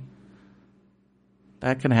federale?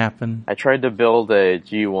 That can happen. I tried to build a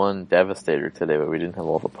G1 Devastator today, but we didn't have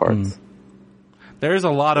all the parts. There's a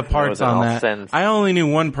lot of parts on that. I only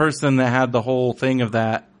knew one person that had the whole thing of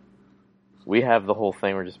that. We have the whole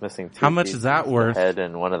thing. We're just missing 2 How much pieces, is that worth? The head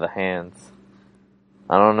and one of the hands.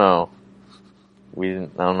 I don't know. I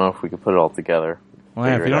don't know if we could put it all together. Well,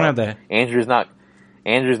 yeah, if you don't have that, Andrew's not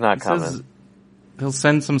coming. He'll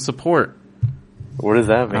send some support. What does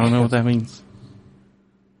that mean? I don't know what that means.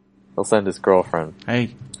 He'll send his girlfriend.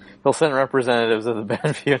 Hey. He'll send representatives of the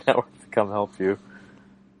Benview Network to come help you.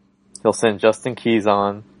 He'll send Justin Keys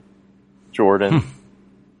on. Jordan.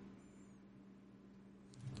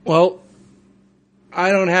 Well,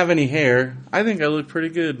 I don't have any hair. I think I look pretty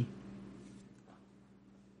good.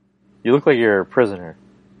 You look like you're a prisoner.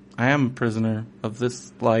 I am a prisoner of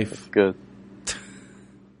this life. That's good.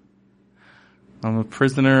 I'm a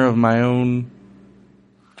prisoner of my own...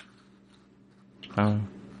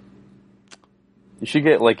 You should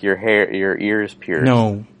get like your ears pierced.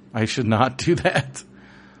 No, I should not do that.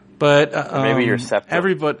 But or maybe your septum.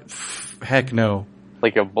 Everybody, heck no.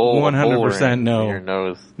 Like a bull. 100% no. In your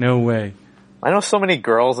nose. No way. I know so many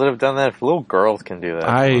girls that have done that. If little girls can do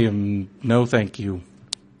that. No, thank you.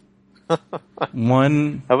 How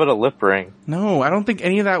about a lip ring? No, I don't think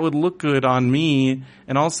any of that would look good on me.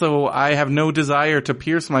 And also, I have no desire to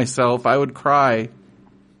pierce myself. I would cry.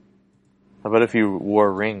 How about if you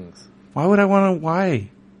wore rings? Why would I want to? Why?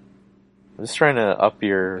 I'm just trying to up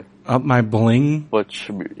my bling?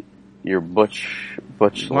 Your butch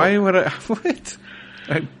Why look. would I? What?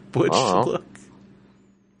 My butch look?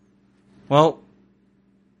 Well,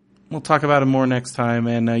 we'll talk about it more next time,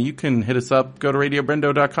 and you can hit us up. Go to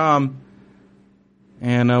radiobrendo.com,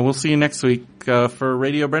 and we'll see you next week for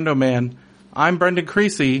Radio Brendo Man. I'm Brendan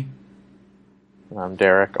Creasy. And I'm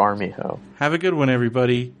Derek Armijo. Have a good one,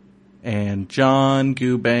 everybody. And John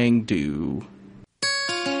Goobang Do.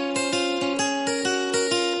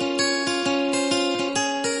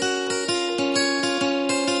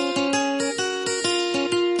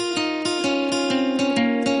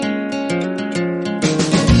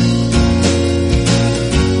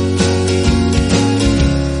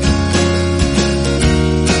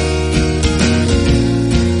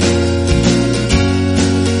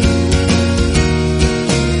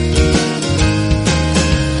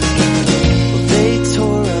 They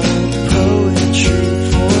tore up poetry.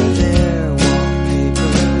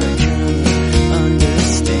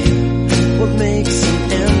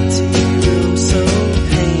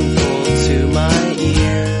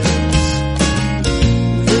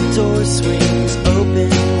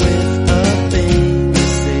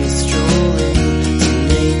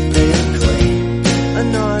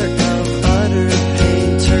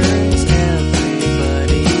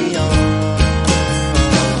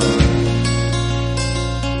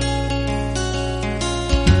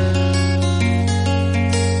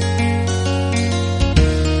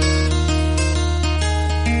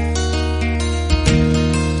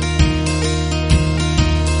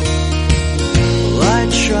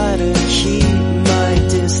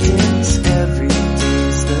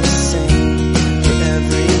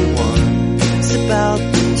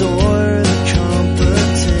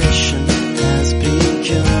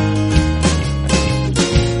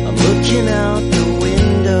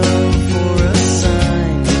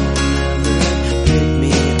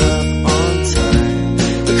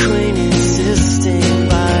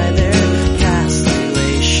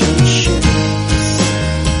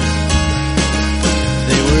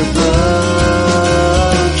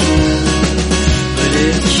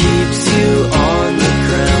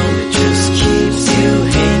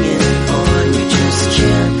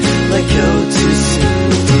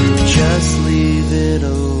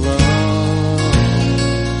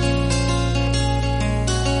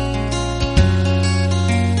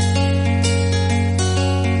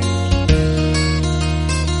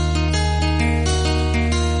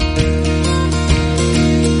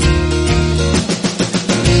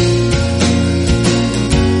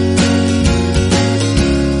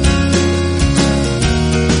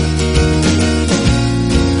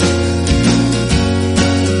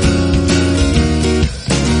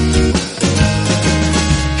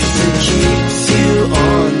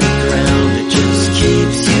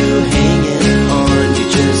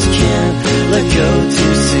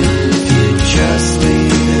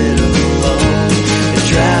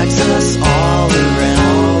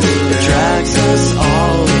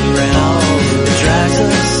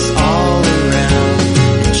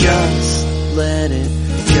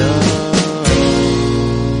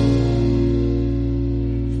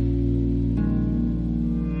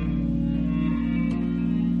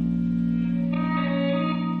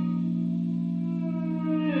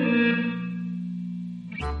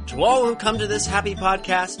 To all who come to this happy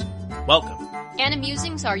podcast, welcome.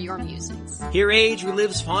 Animusings are your musings. Here age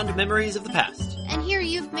relives fond memories of the past. And here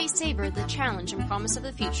youth may savor the challenge and promise of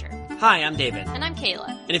the future. Hi, I'm David. And I'm Kayla.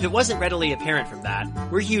 And if it wasn't readily apparent from that,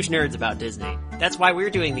 we're huge nerds about Disney. That's why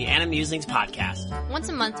we're doing the Animusings podcast. Once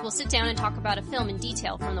a month, we'll sit down and talk about a film in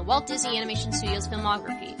detail from the Walt Disney Animation Studios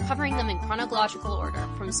filmography, covering them in chronological order,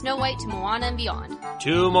 from Snow White to Moana and beyond.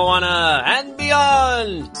 To Moana and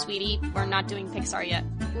beyond! Sweetie, we're not doing Pixar yet.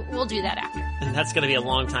 We'll do that after. That's gonna be a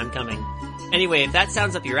long time coming. Anyway, if that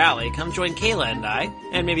sounds up your alley, come join Kayla and I,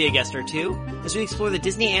 and maybe a guest or two, as we explore the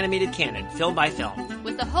Disney animated canon, film by film.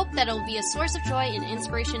 With the hope that it'll be a source of joy and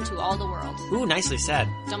inspiration to all the world. Ooh, nicely said.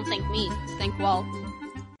 Don't thank me, thank Walt.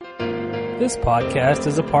 This podcast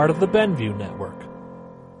is a part of the Benview Network.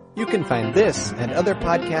 You can find this and other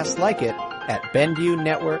podcasts like it at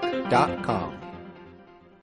BenviewNetwork.com.